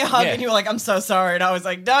just gave me a hug, Yeah. and you were like, I'm so sorry. And I was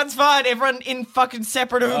like, no, it's fine. Everyone in fucking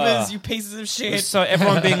separate Ubers, you pieces of shit. so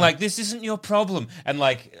everyone being like, this isn't your problem. And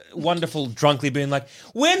like, wonderful drunkenly being like,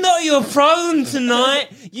 we're not your problem tonight.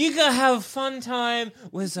 You go have a fun time.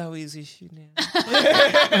 We're Zoe's issue now.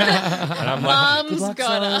 And I'm like, Mum's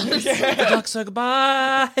got us. Good luck, so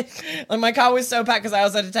goodbye. Like my car was so packed because I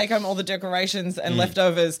also had to take home all the decorations and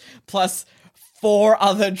leftovers, plus 4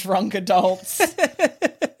 other drunk adults.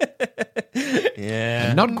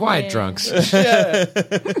 Yeah. Not quite drunks.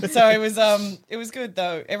 So it was good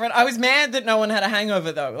though. I was mad that no one had a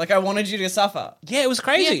hangover though. Like I wanted you to suffer. Yeah, it was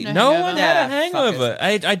crazy. Yeah, no no one hangover. had a hangover.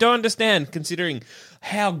 I don't understand, considering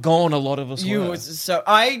how gone a lot of us were.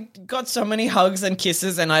 I got so many hugs and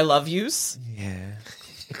kisses and I love yous. Yeah.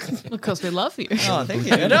 Because we love you. Oh, thank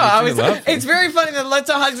you. No, I was. It's very funny that lots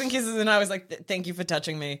of hugs and kisses, and I was like, "Thank you for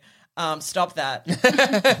touching me. Stop that."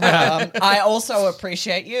 I also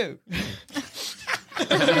appreciate you. That's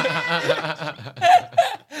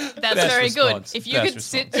Best very response. good. If you Best could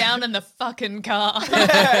sit down in the fucking car,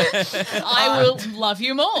 I will love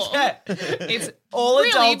you more. Yeah. It's All really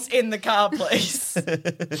adults in the car, please. No,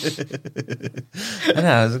 it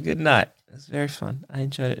was a good night. It was very fun. I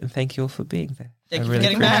enjoyed it, and thank you all for being there. Thank I you for really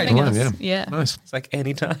getting appreciate married. it. having us. yeah. Yeah. Nice. It's like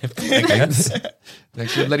any time. Thanks.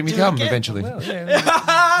 Thanks for letting me come eventually.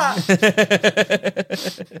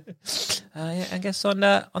 I guess on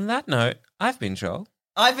that note, I've been Joel,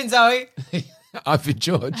 I've been Zoe. I've been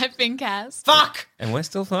George. I've been Kaz. Fuck. and we're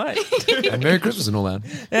still fine. And Merry Christmas and all that.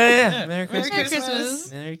 Yeah. Merry Merry Christmas. Christmas.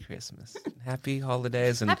 Merry Christmas. Happy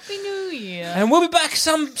holidays, and Happy New Year. we'll be back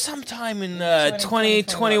sometime in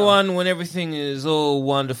 2021 when everything is all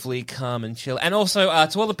wonderfully calm and chill. And also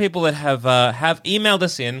to all the people that have emailed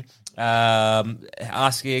us in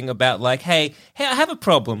asking about like, hey, I have a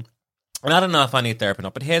problem, and I don't know if I need therapy or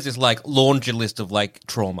not. But here's this like laundry list of like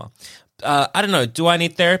trauma. I don't know. Do I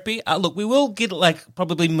need therapy? Look, we will get like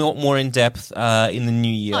probably more in depth in the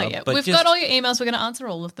new year. Oh, yeah. But We've got all your emails. We're going to answer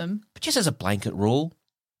all of them. But just as a blanket rule,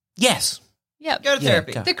 yes. Yep. Go to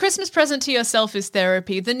therapy. go. The Christmas present to yourself is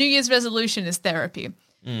therapy. The New Year's resolution is therapy.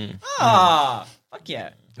 Ah, fuck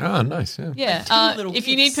yeah. Oh, nice. Yeah. Yeah. little If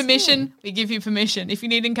you need gifts. permission, we give you permission. If you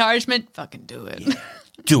need encouragement, fucking do it.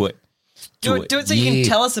 Do it. Do it so you Yeah. can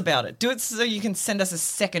tell us about it. Do it so you can send us a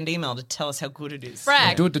second email to tell us how good it is.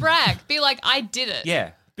 Brag. Do it to- Brag. Be like, I did it.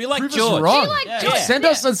 Yeah. Be like Prove us George. wrong. Be like, Yeah. do it. Send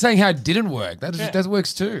us on saying how it didn't work. That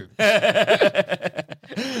works too. All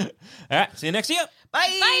right. See you next year.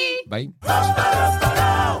 Bye. Bye.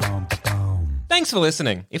 Bye. Thanks for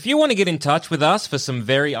listening. If you want to get in touch with us for some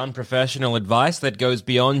very unprofessional advice that goes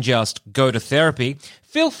beyond just go to therapy,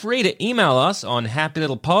 feel free to email us on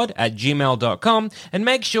happylittlepod@gmail.com and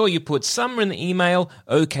make sure you put somewhere in the email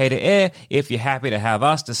okay to air if you're happy to have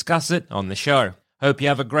us discuss it on the show. Hope you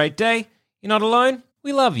have a great day. You're not alone.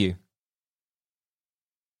 We love you.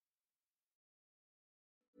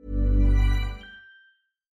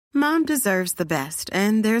 Mom deserves the best,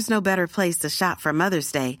 and there's no better place to shop for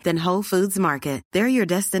Mother's Day than Whole Foods Market. They're your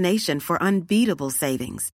destination for unbeatable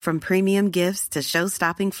savings, from premium gifts to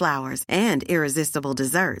show-stopping flowers and irresistible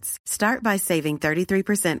desserts. Start by saving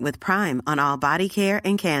 33% with Prime on all body care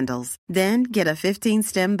and candles. Then get a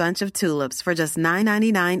 15-stem bunch of tulips for just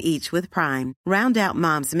 $9.99 each with Prime. Round out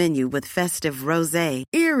Mom's menu with festive rosé,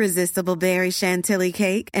 irresistible berry chantilly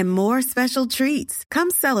cake, and more special treats. Come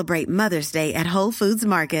celebrate Mother's Day at Whole Foods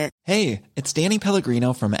Market. Hey, it's Danny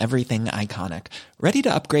Pellegrino from Everything Iconic. Ready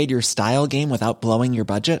to upgrade your style game without blowing your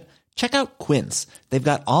budget? Check out Quince. They've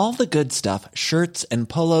got all the good stuff, shirts and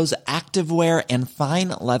polos, activewear, and fine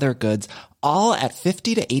leather goods, all at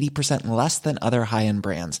 50 to 80% less than other high-end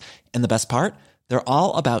brands. And the best part? They're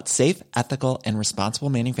all about safe, ethical, and responsible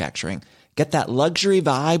manufacturing. Get that luxury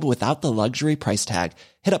vibe without the luxury price tag.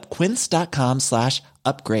 Hit up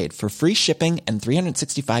quince.com/upgrade for free shipping and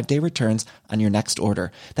 365-day returns on your next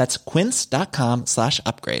order. That's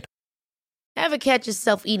quince.com/upgrade. Ever catch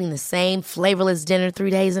yourself eating the same flavorless dinner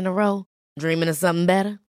 3 days in a row? Dreaming of something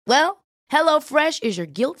better? Well, HelloFresh is your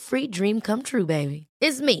guilt-free dream come true, baby.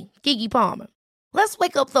 It's me, Keke Palmer. Let's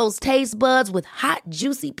wake up those taste buds with hot,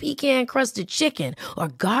 juicy pecan-crusted chicken or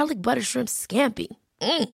garlic butter shrimp scampi.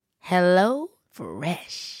 Hello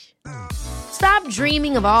Fresh. Stop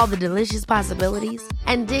dreaming of all the delicious possibilities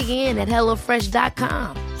and dig in at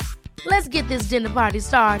HelloFresh.com. Let's get this dinner party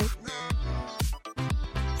started.